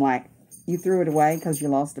looking at them like, you threw it away because you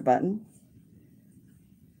lost a button?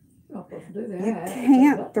 Not supposed to do that. You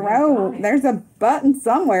can't throw. There's a button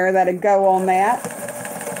somewhere that'd go on that.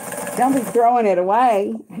 Don't be throwing it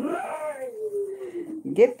away.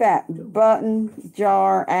 Get that button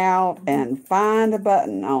jar out and find a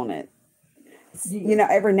button on it. You know,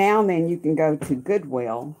 every now and then you can go to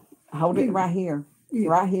Goodwill. Hold it right here.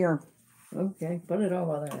 Right here. Okay, put it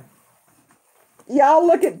over there. Y'all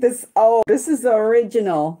look at this. Oh, this is the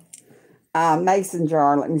original mason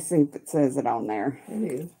jar. Let me see if it says it on there. It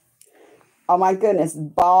is. Oh my goodness.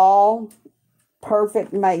 Ball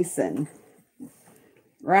Perfect Mason.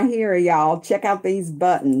 Right here, y'all. Check out these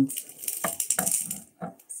buttons.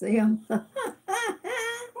 See them?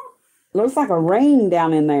 Looks like a ring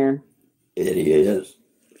down in there. It is.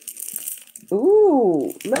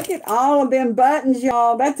 Ooh, look at all of them buttons,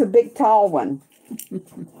 y'all. That's a big, tall one.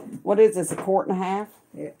 What is this, a quart and a half?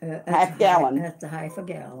 Half gallon. That's a half a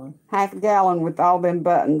gallon. Half a gallon with all them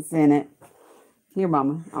buttons in it. Here,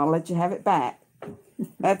 Mama, I'll let you have it back.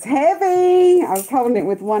 That's heavy. I was holding it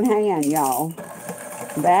with one hand, y'all.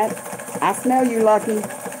 I smell you, Lucky.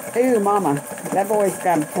 Ooh, Mama, that boy's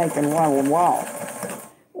got to take a little walk.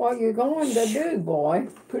 What you going to do, boy?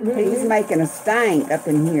 He's making a stank up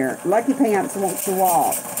in here. Lucky Pants wants to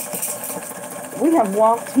walk. We have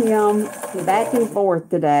walked him back and forth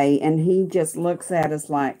today, and he just looks at us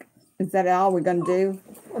like, is that all we're going to do?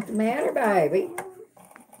 What's the matter, baby?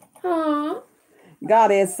 Huh?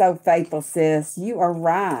 God is so faithful, sis. You are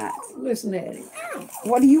right. Listen at him.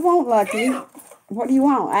 What do you want, Lucky? What do you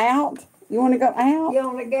want? Out? You want to go out? You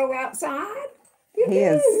want to go outside? He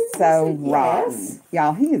is so rotten.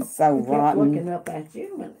 Y'all, he is so rotten. Looking up at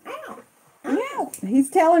you and out. Out.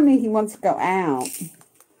 He's telling me he wants to go out.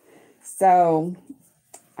 So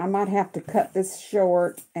I might have to cut this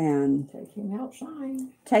short and take him outside.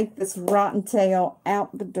 Take this rotten tail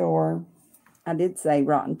out the door. I did say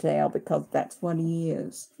rotten tail because that's what he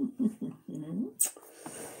is.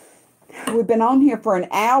 We've been on here for an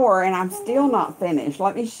hour and I'm still not finished.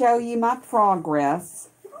 Let me show you my progress.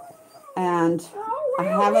 And I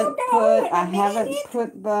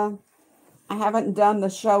haven't done the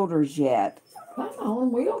shoulders yet. Come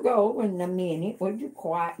on, we'll go in a minute. Would you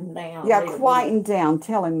quieten down? Yeah, quieten down.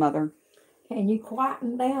 Tell him, Mother. Can you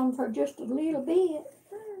quieten down for just a little bit?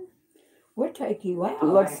 We'll take you out.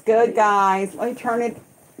 Looks good, guys. Let me turn it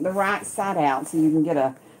the right side out so you can get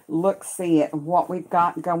a look-see at what we've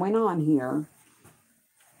got going on here.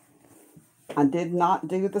 I did not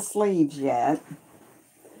do the sleeves yet.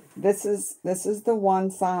 This is the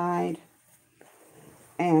one side,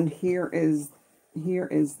 and here is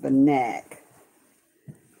the neck.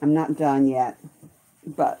 I'm not done yet.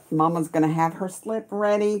 But Mama's going to have her slip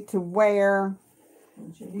ready to wear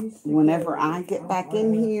whenever I get back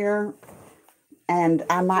in here. And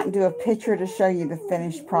I might do a picture to show you the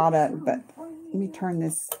finished product. But let me turn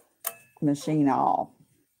this machine off.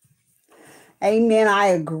 Amen. I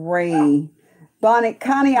agree. Bonnie,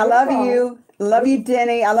 Connie, I love you. Love you,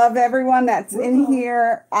 Denny. I love everyone that's in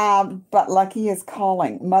here. But Lucky is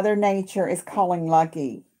calling. Mother Nature is calling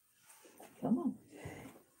Lucky. Come on.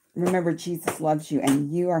 Remember, Jesus loves you,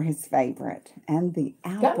 and you are his favorite, and the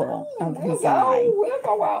apple of his We'll eye. go. We'll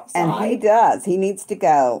go outside. And he does. He needs to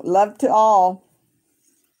go. Love to all.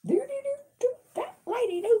 Do, do, do, do. That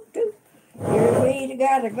lady, do, do. Here we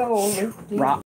gotta go. Do, do. Rock.